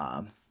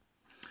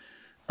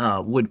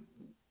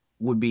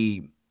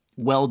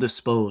well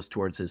disposed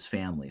towards his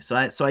family. So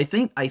I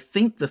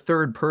think the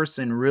third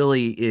person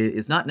really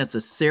is not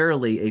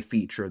necessarily a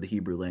feature of the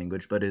Hebrew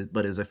language, but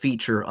is a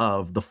feature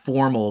of the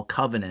formal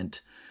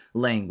covenant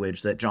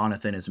language that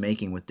Jonathan is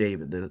making with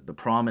David. The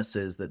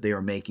promises that they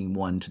are making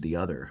one to the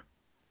other.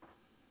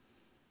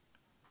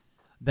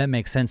 That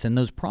makes sense. And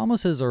those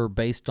promises are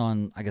based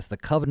on, I guess, the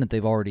covenant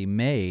they've already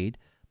made,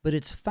 but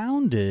it's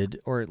founded,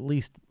 or at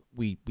least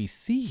we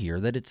see here,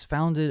 that it's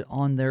founded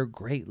on their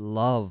great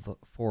love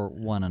for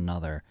one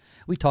another.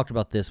 We talked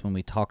about this when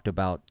we talked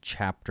about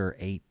chapter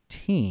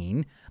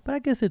 18, but I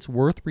guess it's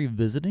worth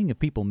revisiting if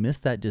people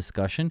missed that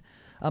discussion.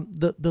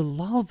 The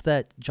love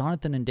that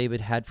Jonathan and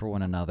David had for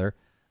one another,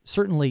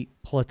 certainly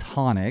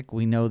platonic.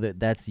 We know that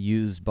that's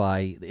used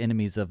by the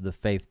enemies of the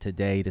faith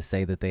today to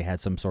say that they had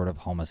some sort of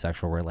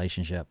homosexual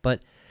relationship.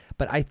 But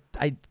I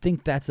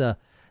think that's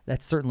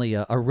certainly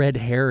a red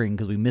herring,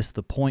 because we miss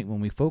the point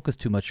when we focus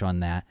too much on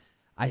that.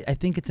 I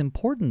think it's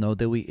important, though,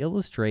 that we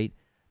illustrate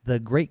the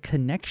great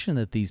connection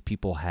that these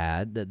people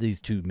had, that these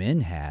two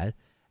men had,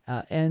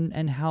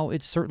 and how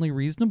it's certainly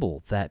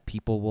reasonable that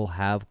people will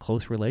have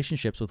close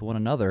relationships with one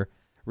another,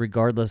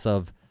 regardless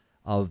of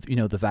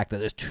the fact that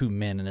there's two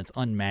men and it's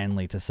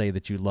unmanly to say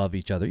that you love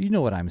each other. You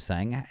know what I'm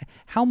saying?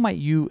 How might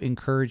you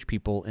encourage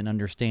people in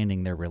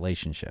understanding their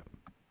relationship?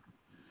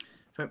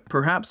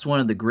 Perhaps one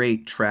of the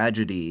great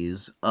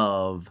tragedies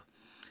of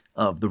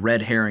the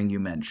red herring you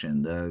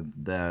mentioned,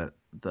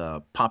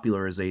 the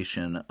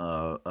popularization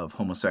of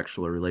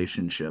homosexual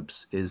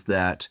relationships, is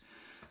that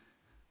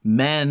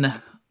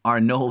men are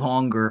no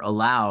longer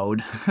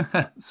allowed,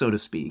 so to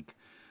speak,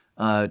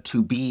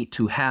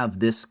 to have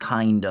this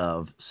kind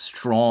of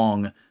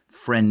strong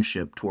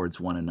friendship towards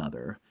one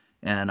another.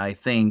 And I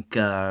think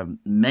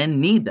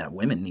men need that.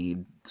 Women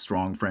need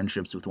strong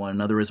friendships with one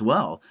another as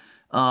well.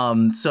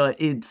 So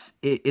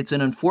it's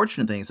an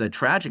unfortunate thing. It's a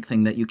tragic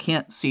thing that you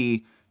can't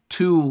see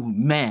two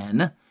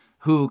men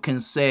who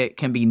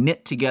can be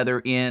knit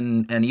together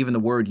in, and even the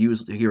word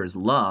used here is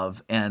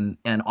love, and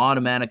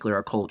automatically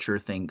our culture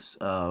thinks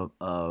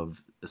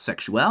of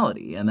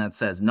sexuality, and that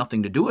has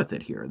nothing to do with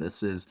it here.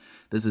 This is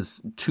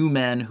two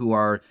men who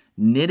are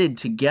knitted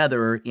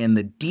together in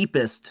the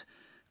deepest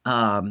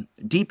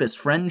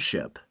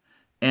friendship,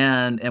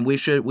 and we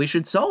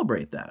should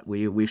celebrate that.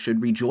 We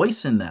should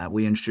rejoice in that.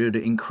 We should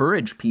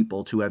encourage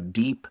people to have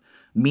deep,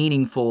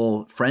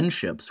 meaningful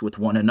friendships with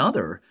one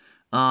another.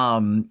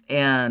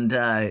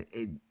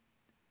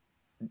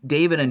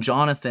 David and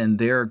Jonathan,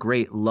 their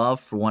great love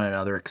for one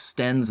another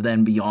extends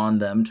then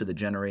beyond them to the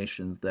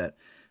generations that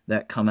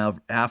come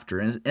out after,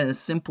 and it's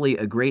simply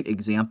a great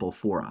example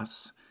for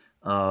us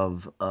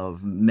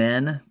of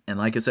men. And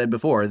like I said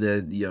before,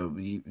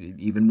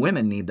 even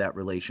women need that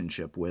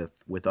relationship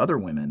with other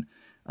women.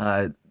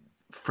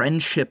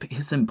 Friendship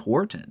is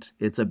important.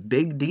 It's a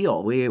big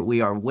deal. We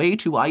are way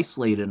too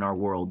isolated in our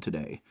world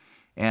today,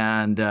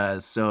 and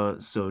so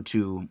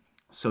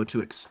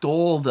to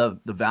extol the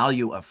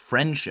value of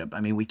friendship,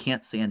 I mean, we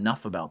can't say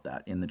enough about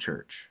that in the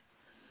church.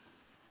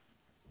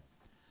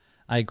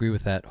 I agree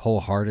with that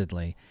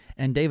wholeheartedly.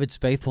 And David's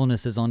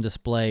faithfulness is on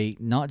display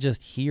not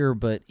just here,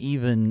 but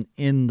even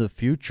in the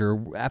future.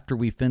 After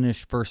we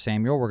finish 1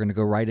 Samuel, we're going to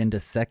go right into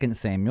 2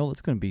 Samuel.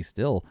 It's going to be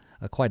still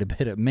quite a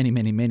bit of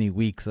many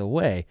weeks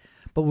away.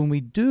 But when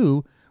we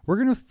do, we're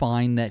going to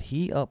find that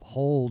he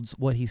upholds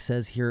what he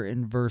says here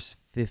in verse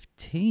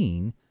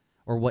 15,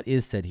 or what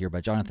is said here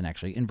by Jonathan,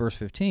 actually, in verse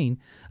 15.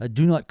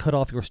 Do not cut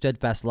off your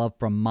steadfast love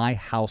from my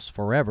house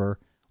forever,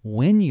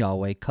 when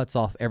Yahweh cuts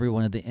off every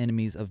one of the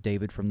enemies of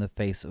David from the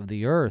face of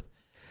the earth.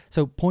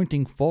 So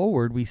pointing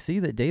forward, we see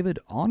that David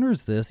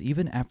honors this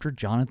even after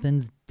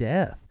Jonathan's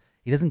death.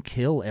 He doesn't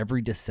kill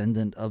every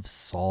descendant of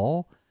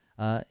Saul.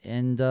 Again,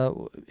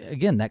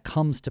 that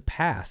comes to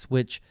pass,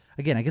 which,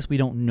 again, I guess we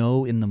don't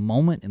know in the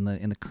moment, in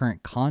the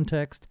current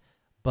context,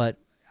 but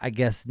I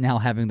guess now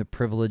having the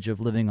privilege of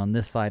living on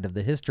this side of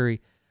the history,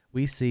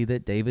 we see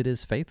that David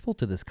is faithful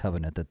to this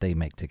covenant that they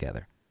make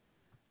together.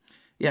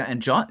 Yeah,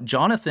 and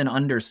Jonathan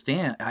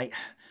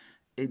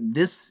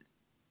this,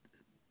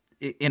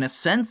 in a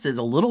sense, is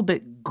a little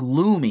bit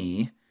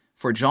gloomy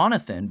for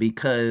Jonathan,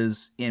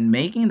 because in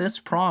making this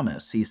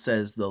promise, he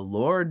says, the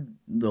Lord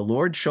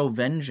show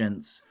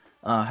vengeance.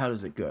 How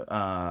does it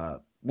go?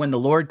 When the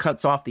Lord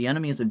cuts off the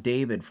enemies of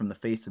David from the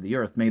face of the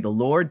earth, may the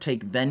Lord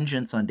take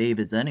vengeance on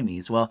David's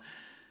enemies. Well,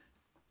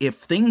 if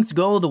things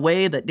go the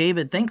way that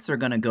David thinks they're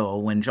going to go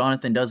when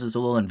Jonathan does his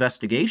little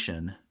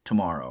investigation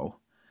tomorrow,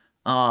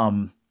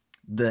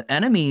 the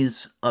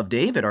enemies of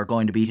David are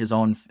going to be his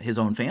own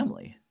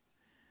family.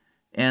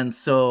 And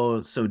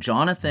so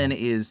Jonathan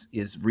is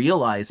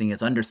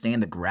understanding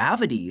the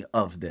gravity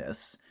of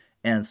this.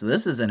 And so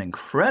this is an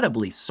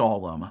incredibly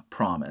solemn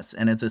promise.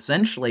 And it's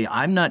essentially,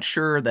 I'm not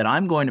sure that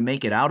I'm going to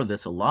make it out of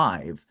this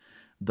alive,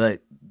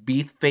 but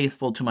be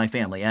faithful to my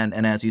family.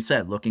 And as you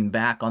said, looking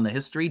back on the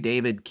history,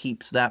 David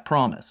keeps that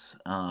promise.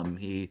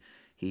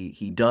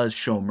 He does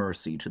show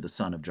mercy to the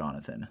son of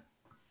Jonathan.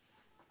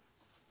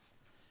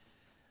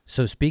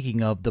 So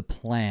speaking of the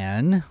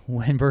plan,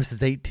 when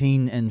verses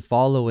 18 and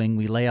following,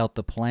 we lay out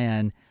the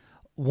plan,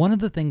 one of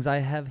the things I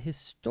have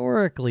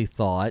historically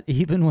thought,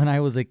 even when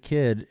I was a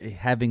kid,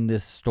 having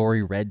this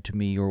story read to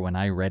me or when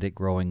I read it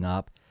growing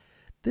up,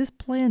 this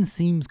plan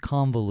seems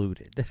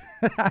convoluted.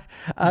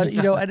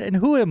 And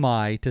who am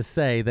I to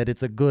say that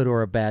it's a good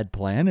or a bad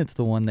plan? It's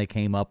the one they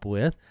came up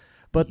with.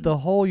 But the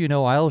whole,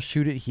 I'll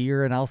shoot it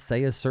here and I'll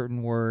say a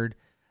certain word.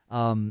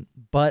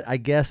 But I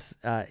guess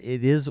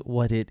it is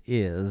what it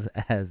is,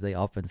 as they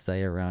often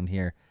say around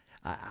here.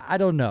 I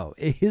don't know.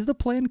 Is the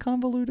plan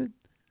convoluted?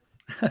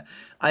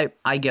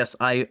 I guess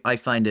I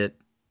find it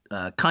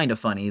kind of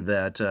funny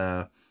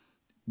that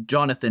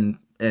Jonathan,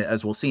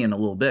 as we'll see in a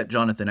little bit,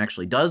 Jonathan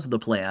actually does the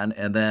plan,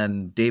 and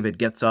then David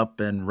gets up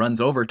and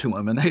runs over to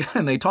him,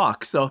 and they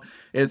talk. So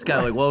it's kind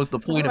of like, what was the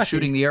point of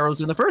shooting the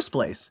arrows in the first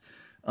place?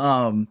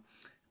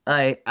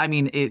 I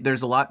mean,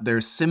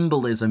 there's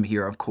symbolism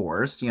here, of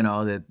course,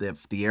 that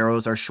if the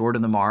arrows are short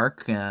of the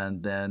mark,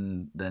 and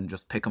then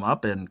just pick them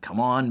up and come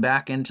on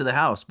back into the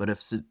house. But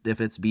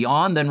if it's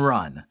beyond, then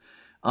run.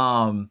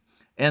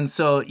 And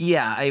so,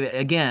 yeah,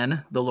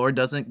 again, the Lord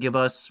doesn't give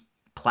us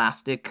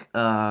plastic,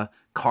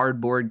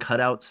 cardboard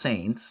cutout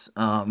saints.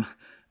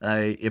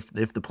 If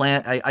the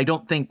plan, I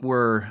don't think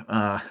we're,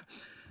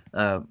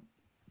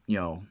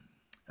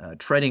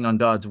 treading on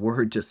God's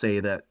word to say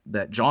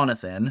that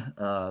Jonathan,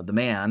 the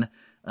man,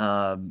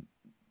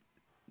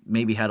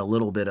 maybe had a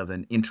little bit of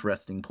an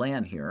interesting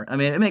plan here. I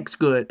mean, it makes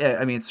good.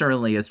 I mean, it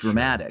certainly is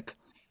dramatic,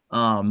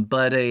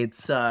 but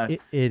it's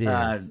it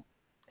is.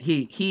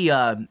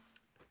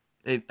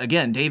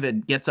 Again,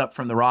 David gets up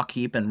from the rock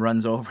heap and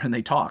runs over, and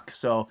they talk.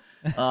 So,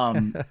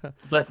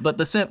 but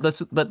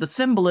the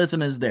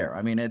symbolism is there.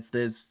 I mean, it's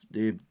this: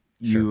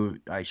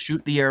 I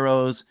shoot the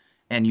arrows,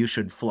 and you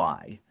should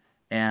fly.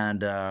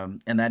 And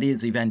that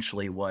is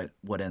eventually what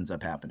ends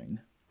up happening.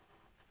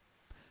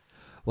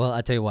 Well,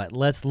 I tell you what,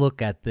 let's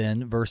look at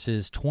then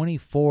verses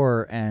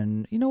 24,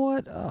 and you know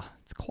what?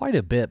 It's quite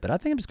a bit, but I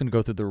think I'm just going to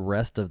go through the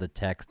rest of the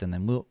text, and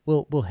then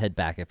we'll head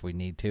back if we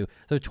need to.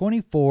 So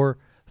 24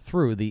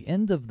 through the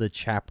end of the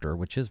chapter,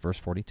 which is verse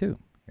 42.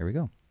 Here we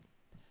go.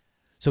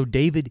 So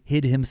David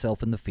hid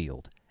himself in the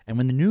field, and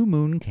when the new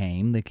moon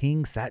came, the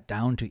king sat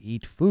down to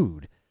eat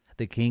food.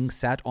 The king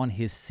sat on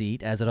his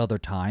seat, as at other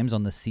times,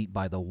 on the seat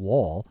by the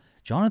wall.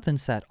 Jonathan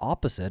sat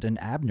opposite,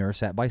 and Abner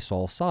sat by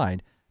Saul's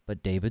side,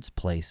 but David's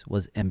place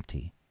was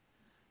empty.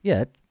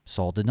 Yet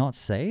Saul did not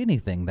say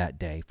anything that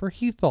day, for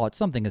he thought,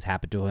 something has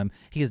happened to him.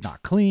 He is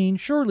not clean.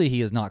 Surely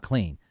he is not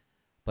clean.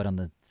 But on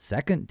the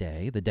second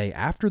day, the day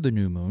after the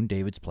new moon,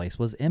 David's place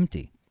was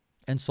empty.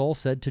 And Saul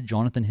said to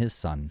Jonathan his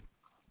son,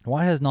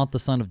 "Why has not the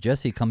son of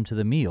Jesse come to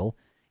the meal,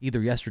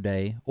 either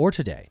yesterday or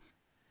today?"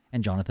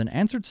 And Jonathan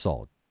answered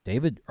Saul,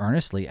 "David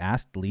earnestly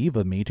asked leave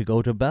of me to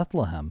go to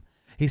Bethlehem.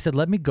 He said,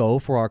 'Let me go,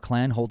 for our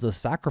clan holds a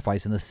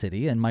sacrifice in the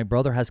city, and my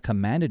brother has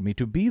commanded me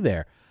to be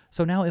there.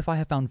 So now if I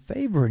have found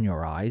favor in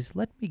your eyes,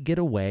 let me get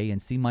away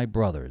and see my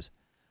brothers.'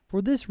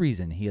 For this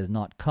reason he has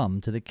not come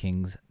to the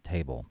king's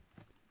table."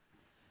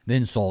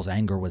 Then Saul's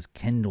anger was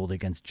kindled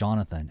against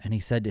Jonathan, and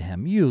he said to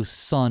him, "You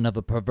son of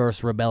a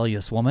perverse,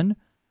 rebellious woman,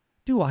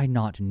 do I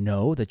not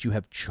know that you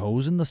have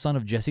chosen the son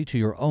of Jesse to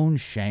your own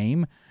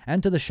shame,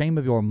 and to the shame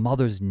of your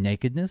mother's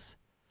nakedness?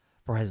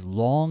 For as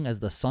long as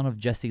the son of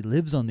Jesse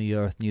lives on the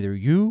earth, neither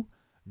you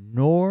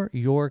nor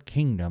your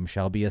kingdom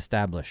shall be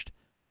established.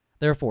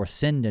 Therefore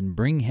send and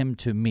bring him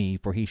to me,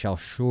 for he shall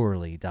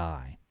surely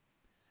die."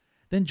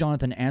 Then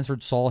Jonathan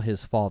answered Saul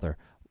his father,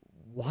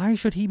 "Why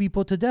should he be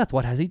put to death?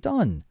 What has he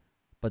done?"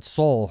 But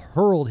Saul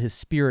hurled his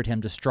spear at him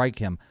to strike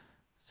him.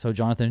 So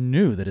Jonathan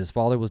knew that his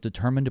father was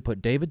determined to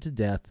put David to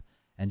death,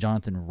 and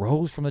Jonathan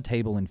rose from the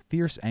table in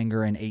fierce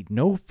anger and ate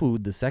no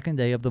food the second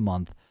day of the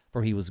month,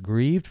 for he was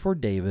grieved for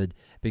David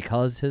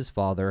because his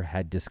father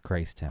had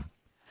disgraced him.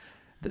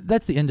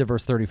 That's the end of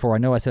verse 34. I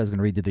know I said I was going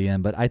to read to the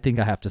end, but I think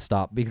I have to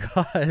stop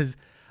because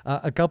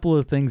a couple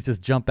of things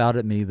just jump out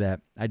at me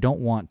that I don't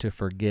want to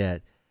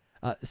forget.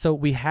 So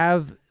we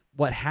have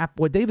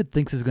what David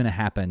thinks is going to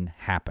happen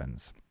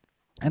happens.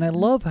 And I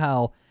love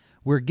how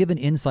we're given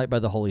insight by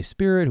the Holy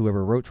Spirit,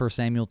 whoever wrote 1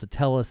 Samuel, to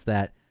tell us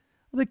that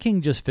the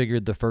king just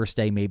figured the first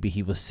day maybe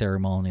he was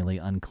ceremonially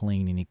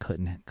unclean and he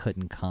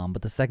couldn't come,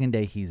 but the second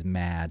day he's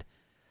mad.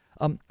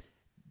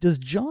 Does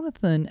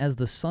Jonathan, as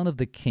the son of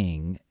the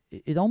king,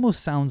 it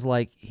almost sounds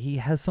like he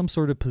has some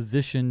sort of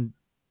position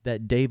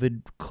that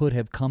David could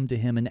have come to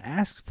him and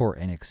asked for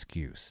an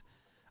excuse.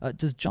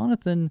 Does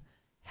Jonathan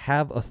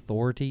have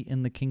authority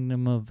in the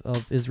kingdom of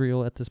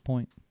Israel at this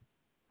point?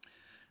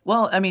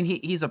 Well, I mean,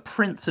 he's a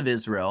prince of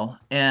Israel,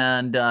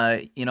 and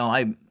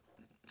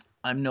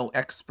I'm no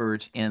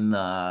expert in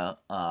the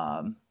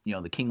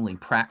the kingly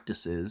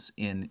practices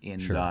in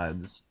Sure.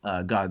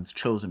 God's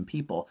chosen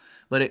people,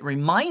 but it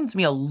reminds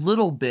me a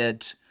little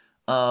bit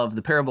of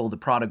the parable of the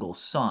prodigal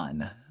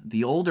son.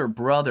 The older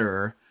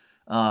brother,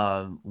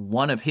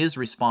 one of his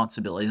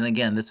responsibilities, and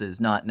again, this is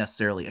not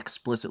necessarily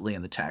explicitly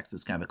in the text;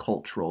 it's kind of a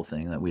cultural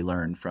thing that we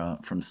learn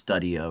from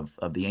study of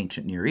the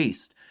ancient Near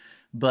East.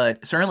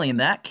 But certainly in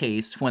that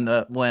case, when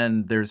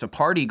there's a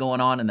party going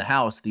on in the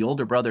house, the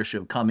older brother should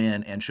have come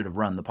in and should have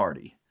run the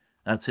party.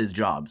 That's his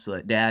job, so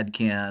that dad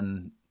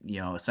can,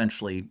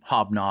 essentially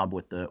hobnob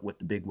with the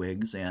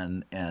bigwigs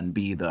and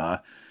be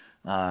the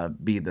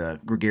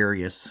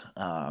gregarious,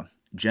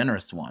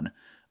 generous one.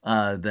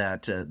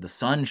 That the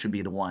son should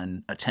be the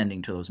one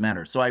attending to those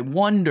matters. So I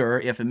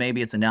wonder if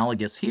maybe it's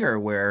analogous here,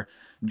 where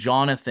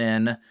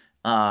Jonathan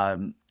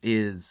in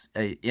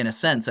a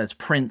sense, as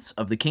prince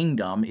of the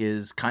kingdom,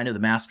 is kind of the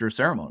master of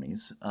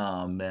ceremonies.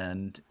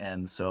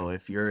 And so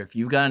if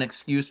you got an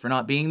excuse for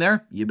not being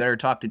there, you better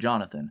talk to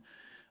Jonathan.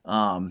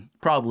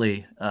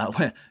 Probably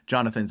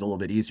Jonathan's a little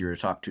bit easier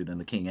to talk to than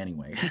the king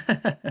anyway.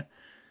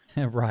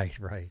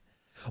 Right.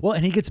 Well,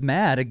 and he gets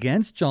mad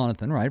against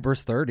Jonathan, right?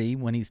 Verse 30,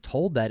 when he's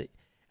told that.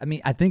 I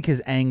mean, I think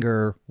his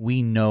anger,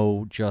 we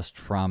know just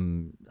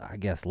from, I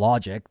guess,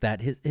 logic,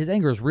 that his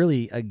anger is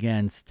really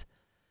against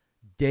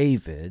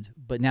David,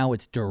 but now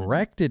it's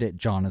directed at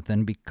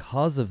Jonathan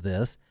because of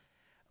this.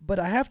 But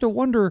I have to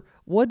wonder,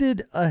 what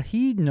did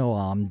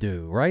Ahinoam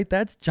do, right?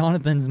 That's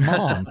Jonathan's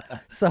mom.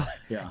 So,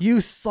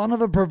 You son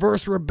of a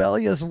perverse,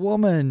 rebellious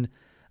woman.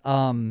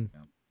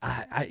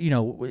 I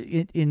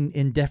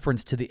in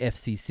deference to the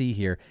FCC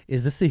here,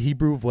 is this the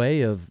Hebrew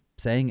way of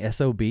saying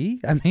SOB?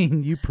 I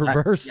mean, you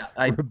perverse,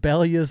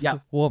 rebellious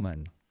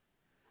woman.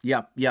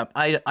 Yep.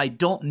 I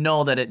don't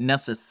know that it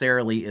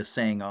necessarily is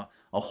saying a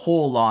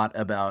whole lot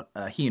about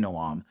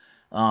Ahinoam.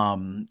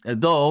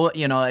 Though,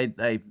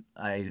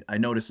 I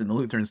noticed in the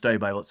Lutheran Study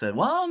Bible it said,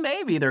 well,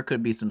 maybe there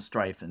could be some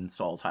strife in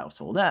Saul's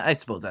household. I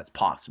suppose that's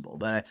possible,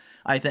 but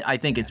I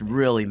think it's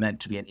really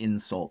meant to be an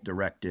insult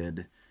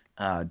directed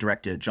at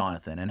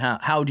Jonathan. And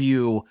how do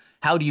you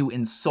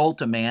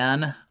insult a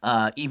man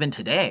even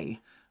today?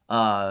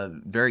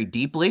 Very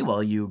deeply?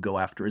 Well, you go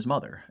after his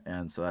mother.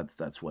 And so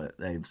that's what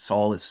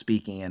Saul is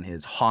speaking in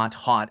his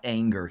hot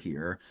anger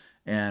here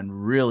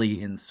and really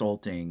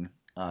insulting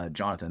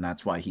Jonathan.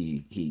 That's why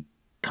he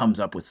comes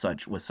up with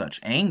such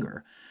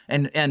anger.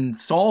 And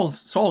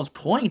Saul's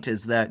point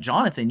is that,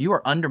 Jonathan, you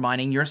are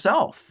undermining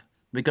yourself,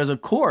 because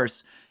of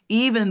course,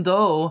 even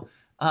though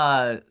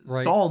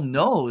Saul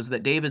knows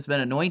that David's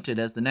been anointed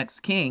as the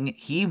next king,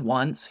 he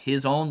wants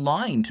his own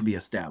line to be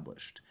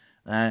established.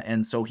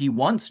 And so he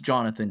wants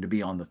Jonathan to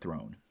be on the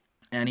throne.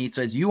 And he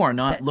says, you are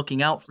not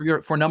looking out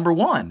for number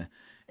one.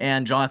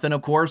 And Jonathan,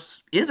 of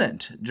course,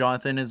 isn't.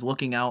 Jonathan is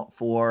looking out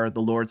for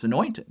the Lord's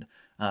anointed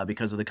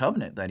because of the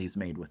covenant that he's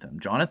made with him.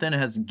 Jonathan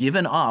has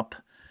given up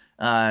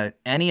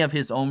any of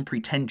his own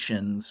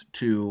pretensions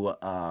to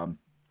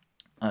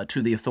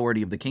the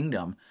authority of the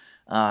kingdom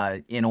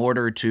in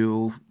order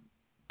to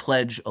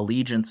pledge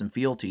allegiance and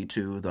fealty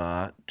to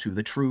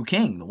the true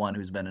king, the one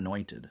who's been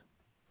anointed.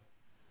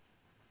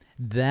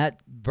 That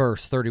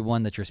verse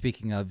 31 that you're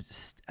speaking of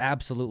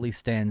absolutely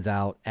stands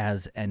out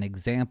as an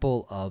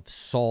example of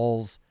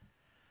Saul's,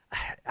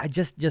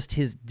 just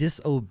his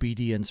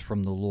disobedience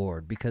from the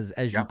Lord. Because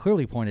as you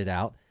clearly pointed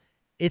out,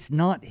 it's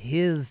not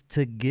his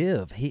to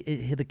give.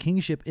 The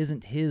kingship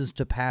isn't his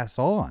to pass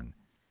on.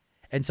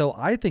 And so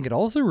I think it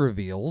also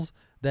reveals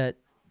that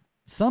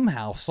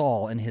somehow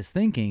Saul in his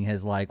thinking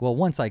has like, well,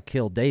 once I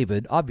kill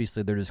David,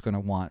 obviously they're just going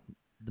to want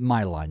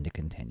my line to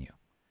continue.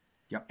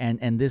 Yep.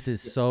 And this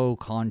is so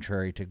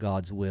contrary to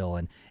God's will,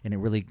 and it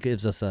really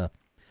gives us a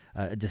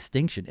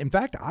distinction. In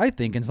fact, I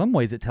think in some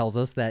ways it tells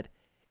us that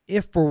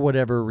if for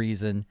whatever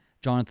reason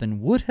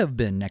Jonathan would have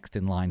been next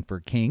in line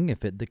for king, if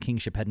the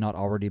kingship had not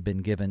already been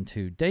given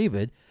to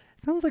David,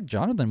 it sounds like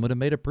Jonathan would have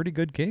made a pretty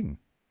good king.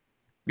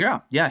 Yeah.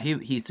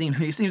 He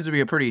seems to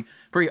be a pretty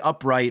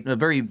upright,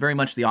 very very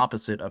much the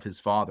opposite of his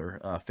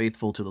father,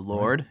 faithful to the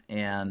Lord,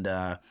 and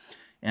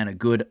a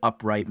good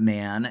upright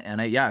man. And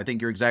I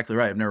think you're exactly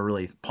right. I've never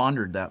really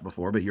pondered that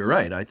before, but you're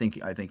right. I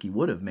think he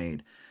would have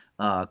made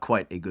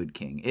quite a good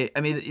king.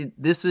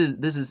 This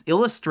is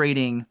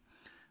illustrating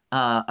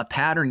a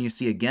pattern you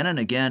see again and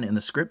again in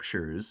the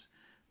scriptures,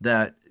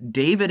 that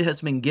David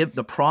has been given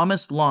the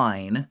promised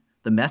line,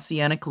 the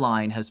messianic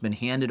line has been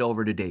handed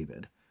over to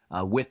David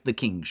with the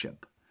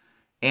kingship.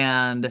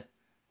 And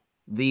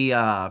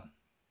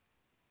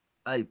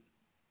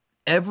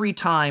every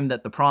time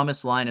that the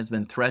promised line has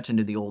been threatened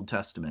in the Old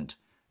Testament,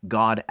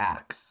 God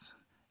acts.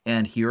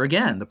 And here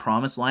again, the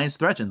promised line is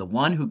threatened. The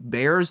one who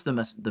bears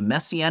the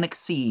messianic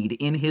seed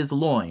in his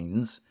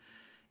loins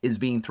is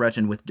being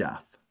threatened with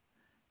death.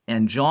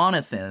 And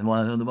Jonathan,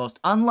 one of the most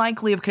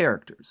unlikely of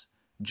characters,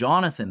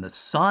 Jonathan, the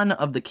son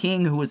of the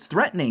king who is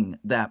threatening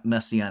that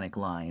messianic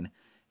line,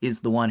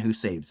 is the one who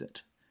saves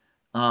it.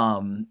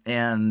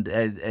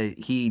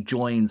 He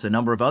joins a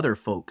number of other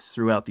folks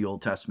throughout the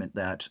Old Testament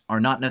that are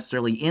not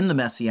necessarily in the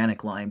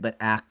messianic line, but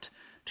act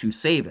to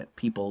save it.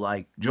 People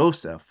like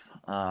Joseph,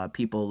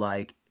 people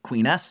like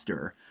Queen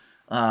Esther,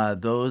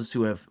 those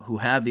who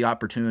have the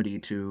opportunity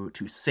to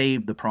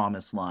save the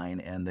promised line,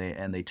 and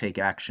they take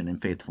action in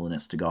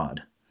faithfulness to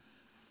God.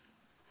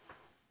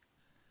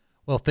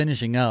 Well,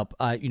 finishing up,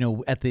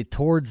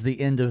 towards the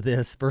end of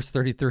this, verse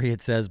 33,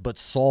 it says, "But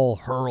Saul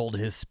hurled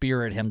his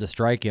spear at him to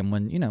strike him."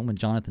 When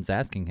Jonathan's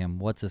asking him,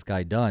 "What's this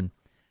guy done?"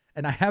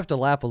 And I have to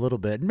laugh a little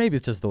bit. Maybe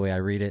it's just the way I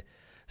read it.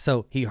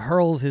 So he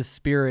hurls his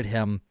spear at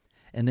him,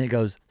 and then it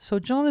goes, "So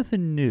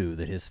Jonathan knew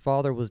that his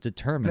father was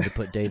determined to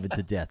put David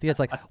to death." Yeah,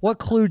 it's like, what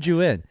clued you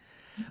in?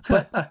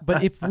 But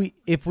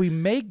if we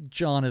make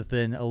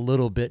Jonathan a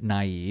little bit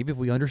naive, if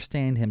we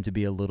understand him to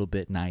be a little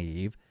bit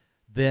naive,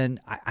 then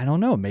I don't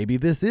know, maybe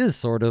this is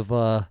sort of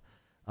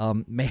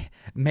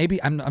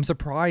Maybe I'm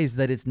surprised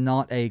that it's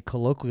not a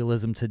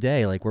colloquialism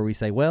today, like where we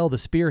say, well, the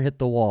spear hit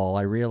the wall.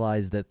 I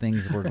realized that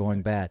things were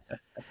going bad.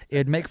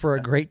 It'd make for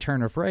a great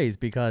turn of phrase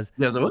because,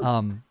 Yes, it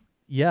would.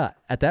 yeah,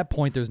 at that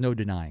point, there's no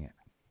denying it.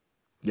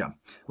 Yeah.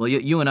 Well,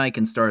 you and I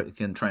can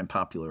try and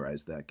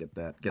popularize that. Get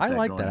that I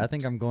like going. that. I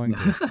think I'm going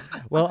to.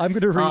 Well, I'm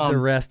going to read the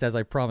rest as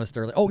I promised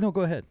earlier. Oh, no,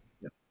 go ahead.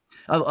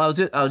 I was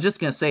just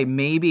gonna say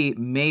maybe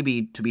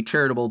to be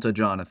charitable to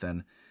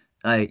Jonathan,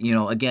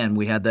 again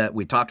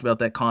we talked about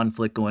that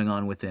conflict going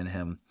on within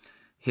him.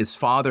 His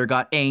father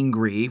got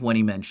angry when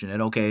he mentioned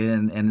it, okay,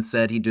 and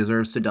said he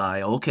deserves to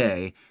die.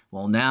 Okay,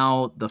 well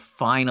now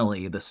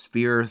the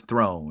spear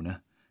thrown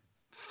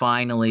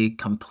finally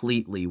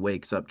completely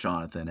wakes up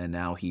Jonathan, and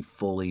now he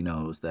fully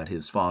knows that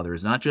his father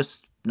is not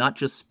just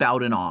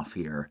spouting off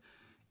here.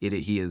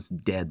 He is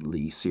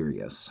deadly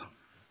serious.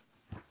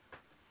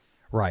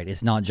 Right.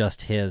 It's not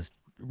just his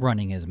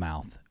running his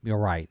mouth. You're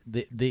right.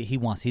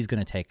 He's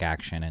going to take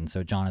action. And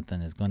so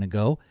Jonathan is going to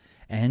go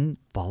and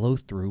follow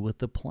through with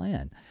the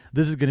plan.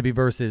 This is going to be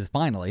verses,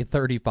 finally,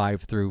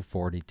 35 through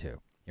 42.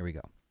 Here we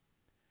go.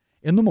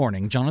 In the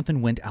morning,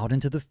 Jonathan went out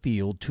into the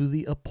field to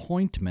the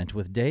appointment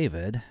with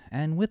David,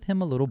 and with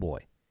him a little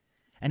boy.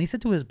 And he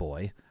said to his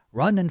boy,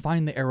 "Run and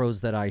find the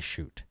arrows that I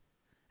shoot."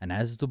 And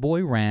as the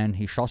boy ran,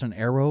 he shot an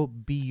arrow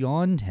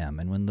beyond him.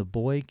 And when the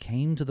boy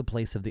came to the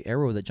place of the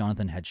arrow that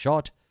Jonathan had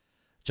shot,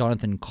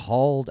 Jonathan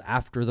called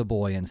after the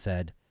boy and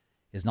said,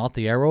 "Is not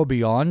the arrow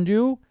beyond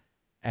you?"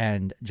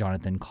 And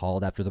Jonathan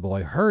called after the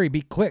boy, "Hurry,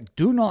 be quick,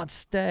 do not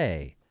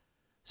stay."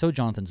 So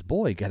Jonathan's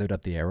boy gathered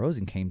up the arrows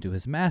and came to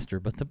his master,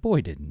 but the boy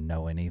didn't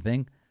know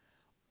anything.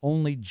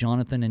 Only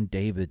Jonathan and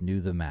David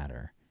knew the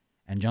matter.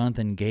 And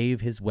Jonathan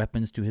gave his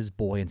weapons to his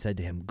boy and said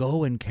to him,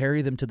 "Go and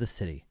carry them to the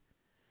city."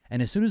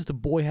 And as soon as the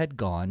boy had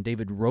gone,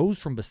 David rose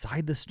from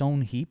beside the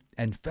stone heap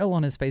and fell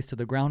on his face to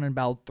the ground and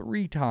bowed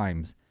 3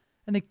 times.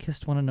 And they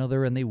kissed one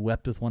another, and they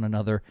wept with one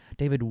another,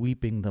 David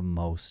weeping the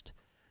most.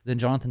 Then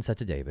Jonathan said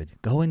to David,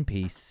 "Go in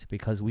peace,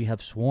 because we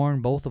have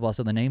sworn both of us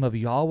in the name of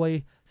Yahweh,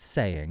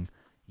 saying,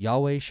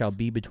 Yahweh shall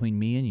be between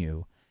me and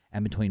you,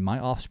 and between my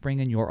offspring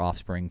and your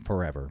offspring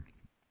forever."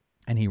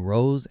 And he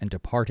rose and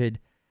departed,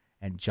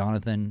 and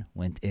Jonathan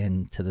went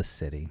into the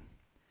city.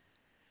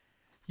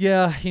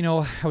 Yeah,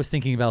 I was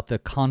thinking about the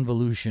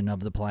convolution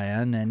of the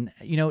plan, and,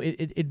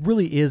 it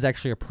really is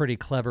actually a pretty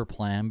clever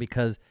plan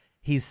because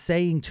he's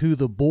saying to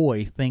the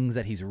boy things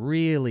that he's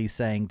really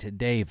saying to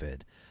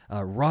David.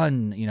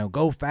 Run,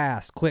 go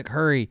fast, quick,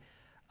 hurry.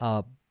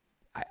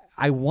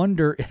 I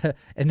wonder,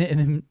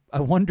 and I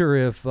wonder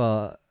if,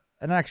 and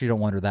I actually don't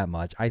wonder that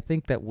much. I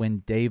think that when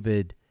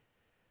David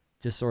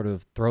just sort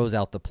of throws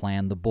out the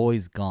plan, the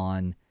boy's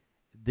gone,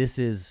 this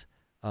is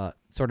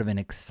sort of an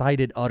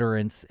excited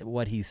utterance,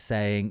 what he's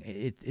saying.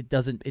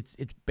 It's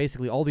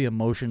basically all the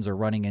emotions are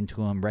running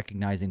into him,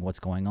 recognizing what's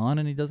going on,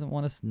 and he doesn't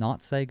want to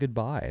not say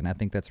goodbye, and I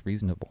think that's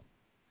reasonable.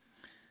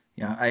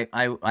 Yeah,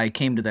 I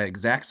came to that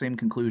exact same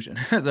conclusion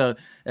as I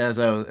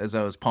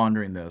was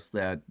pondering this,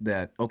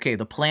 that okay,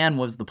 the plan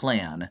was the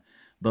plan,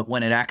 but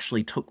when it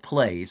actually took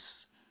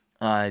place,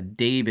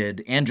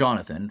 David and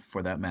Jonathan,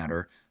 for that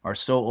matter, are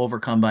so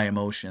overcome by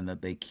emotion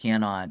that they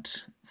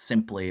cannot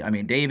simply. I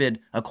mean, David,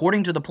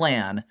 according to the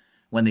plan,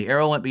 when the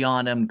arrow went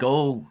beyond him,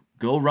 go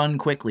run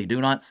quickly,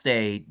 do not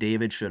stay.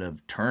 David should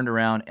have turned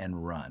around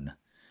and run,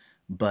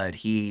 but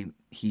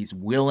he's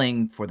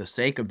willing, for the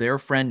sake of their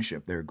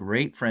friendship, their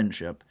great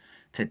friendship,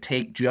 to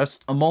take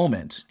just a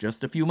moment,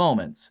 just a few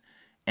moments,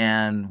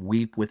 and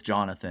weep with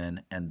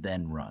Jonathan and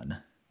then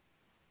run.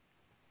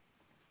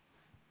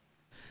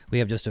 We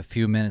have just a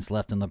few minutes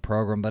left in the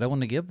program, but I want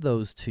to give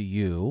those to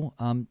you.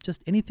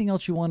 Just anything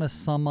else you want to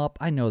sum up?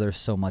 I know there's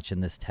so much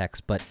in this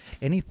text, but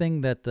anything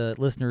that the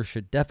listeners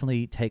should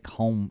definitely take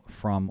home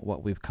from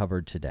what we've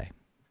covered today?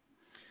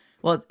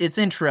 Well, it's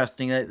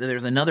interesting that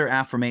there's another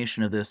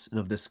affirmation of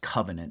this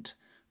covenant.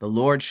 The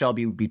Lord shall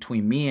be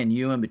between me and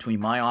you, and between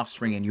my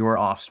offspring and your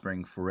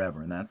offspring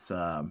forever. And that's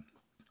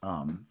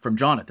from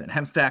Jonathan.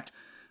 In fact,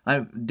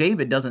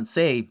 David doesn't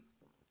say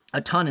a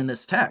ton in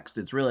this text.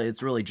 It's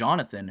really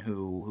Jonathan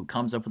who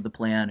comes up with the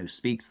plan, who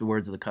speaks the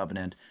words of the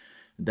covenant,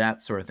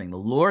 that sort of thing. The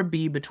Lord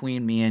be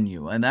between me and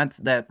you. And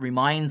that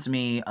reminds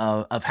me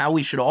of how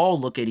we should all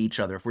look at each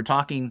other. If we're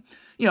talking,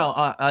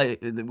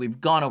 we've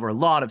gone over a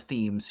lot of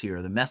themes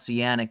here, the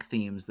messianic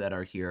themes that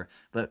are here,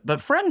 but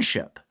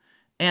friendship.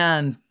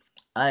 And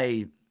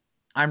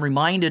I'm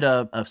reminded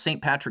of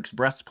St. Patrick's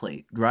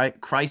breastplate, right?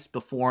 Christ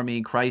before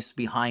me, Christ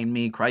behind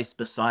me, Christ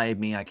beside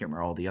me. I can't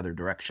remember all the other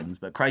directions,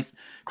 but Christ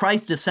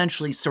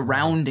essentially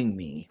surrounding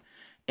me.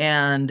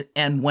 And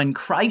when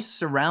Christ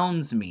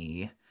surrounds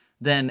me,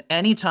 then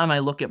anytime I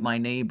look at my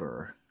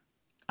neighbor,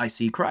 I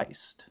see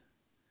Christ.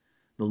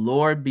 The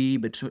Lord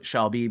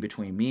shall be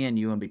between me and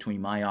you, and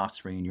between my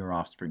offspring and your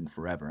offspring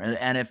forever.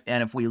 And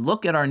if we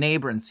look at our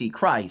neighbor and see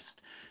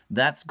Christ,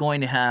 that's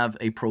going to have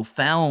a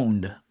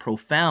profound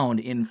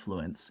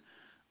influence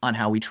on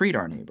how we treat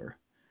our neighbor.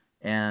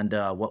 and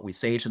what we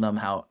say to them,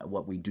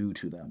 what we do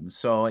to them.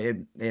 So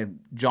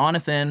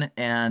Jonathan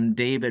and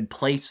David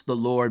placed the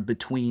Lord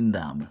between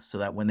them, so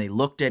that when they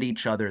looked at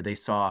each other, they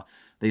saw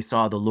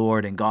the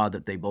Lord and God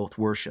that they both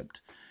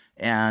worshipped.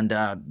 And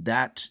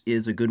that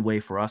is a good way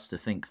for us to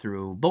think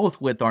through,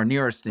 both with our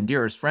nearest and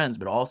dearest friends,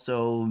 but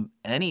also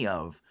any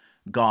of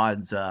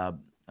God's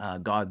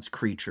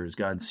creatures,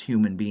 God's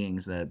human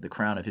beings, the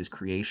crown of His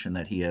creation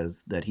that He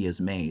has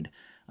made,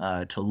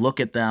 to look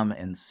at them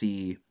and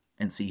see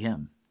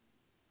Him.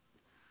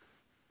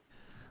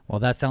 Well,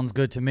 that sounds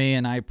good to me,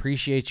 and I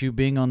appreciate you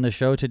being on the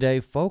show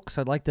today. Folks,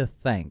 I'd like to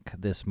thank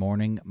this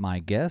morning my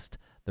guest,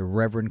 the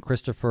Reverend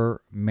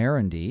Christopher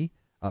Maronde,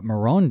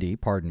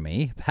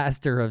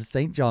 pastor of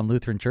St. John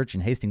Lutheran Church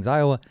in Hastings,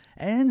 Iowa,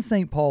 and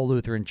St. Paul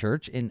Lutheran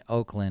Church in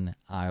Oakland,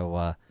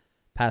 Iowa.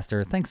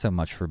 Pastor, thanks so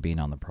much for being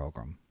on the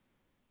program.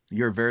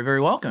 You're very, very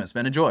welcome. It's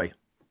been a joy.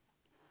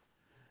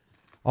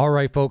 All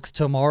right, folks,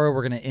 tomorrow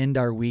we're going to end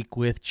our week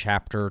with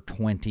chapter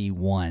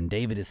 21.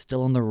 David is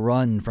still on the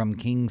run from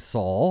King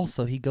Saul,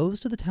 so he goes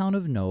to the town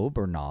of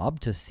Nob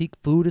to seek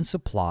food and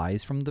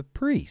supplies from the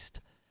priest.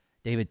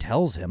 David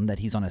tells him that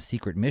he's on a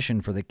secret mission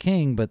for the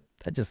king, but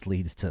that just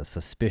leads to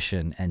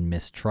suspicion and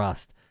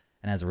mistrust.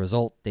 And as a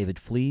result, David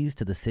flees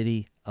to the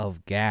city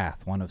of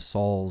Gath, one of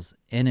Saul's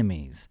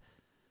enemies.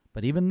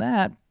 But even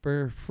that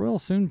real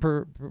soon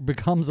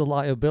becomes a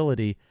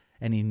liability,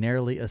 and he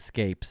narrowly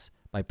escapes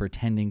by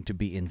pretending to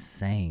be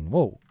insane.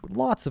 Whoa,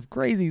 lots of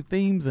crazy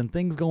themes and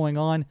things going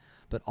on,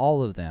 but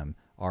all of them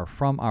are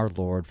from our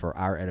Lord for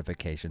our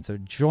edification. So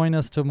join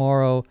us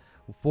tomorrow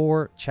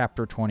for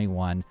chapter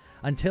 21.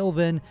 Until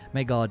then,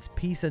 may God's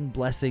peace and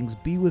blessings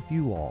be with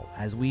you all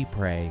as we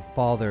pray,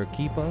 Father,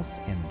 keep us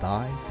in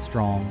thy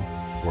strong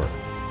word.